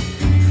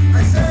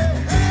 I said,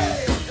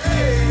 hey,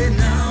 hey,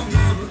 now,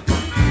 mama.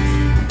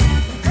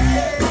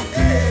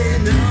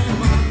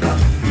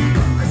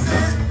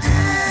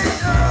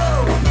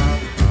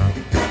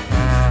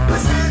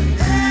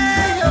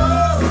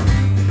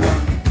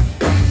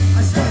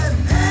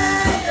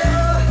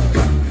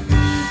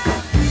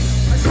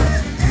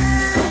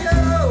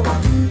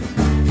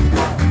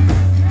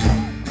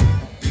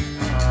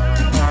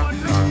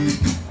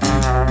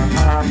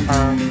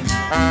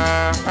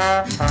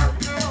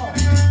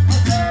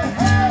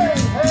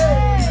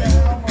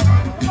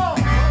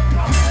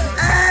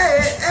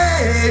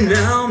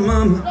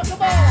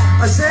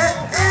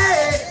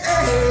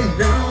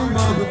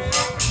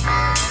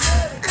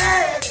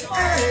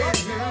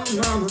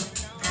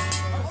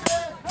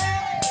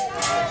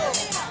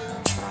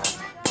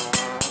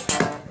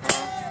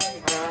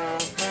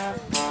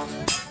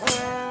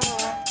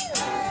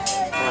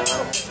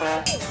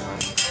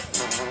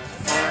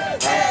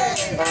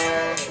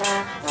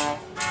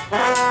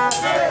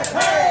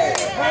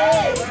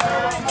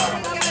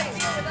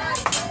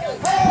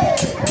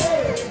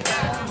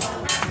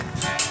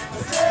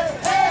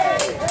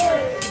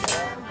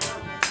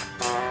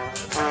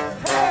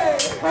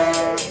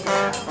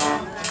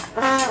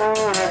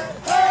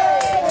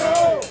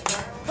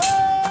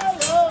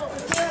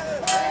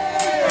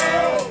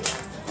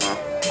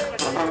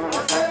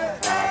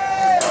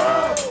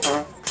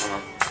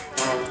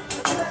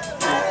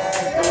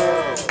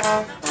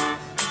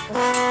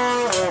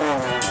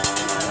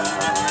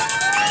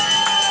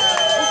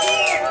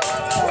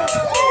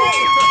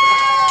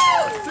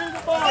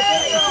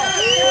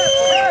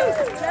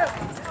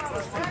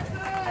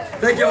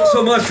 Thank you all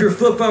so much for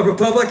Flip Flop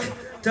Republic,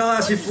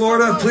 Tallahassee,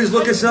 Florida. Please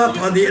look us up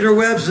on the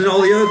interwebs and all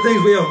the other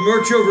things. We have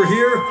merch over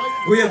here.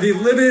 We have the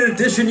limited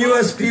edition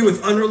USB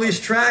with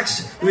unreleased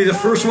tracks. You'll be the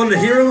first one to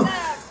hear them.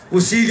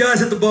 We'll see you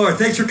guys at the bar.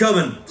 Thanks for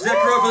coming. Zach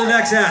Rowe for the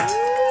next act.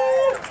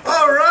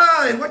 All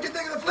right, what do you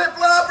think of the Flip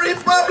Flop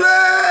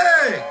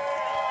Republic?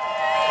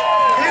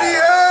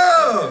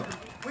 Giddy-up!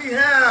 We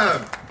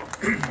have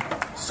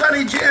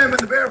Sonny Jim and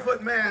the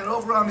Barefoot Man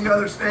over on the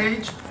other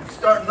stage,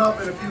 starting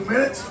up in a few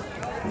minutes.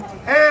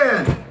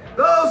 And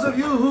those of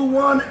you who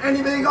won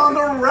anything on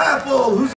the raffle, who's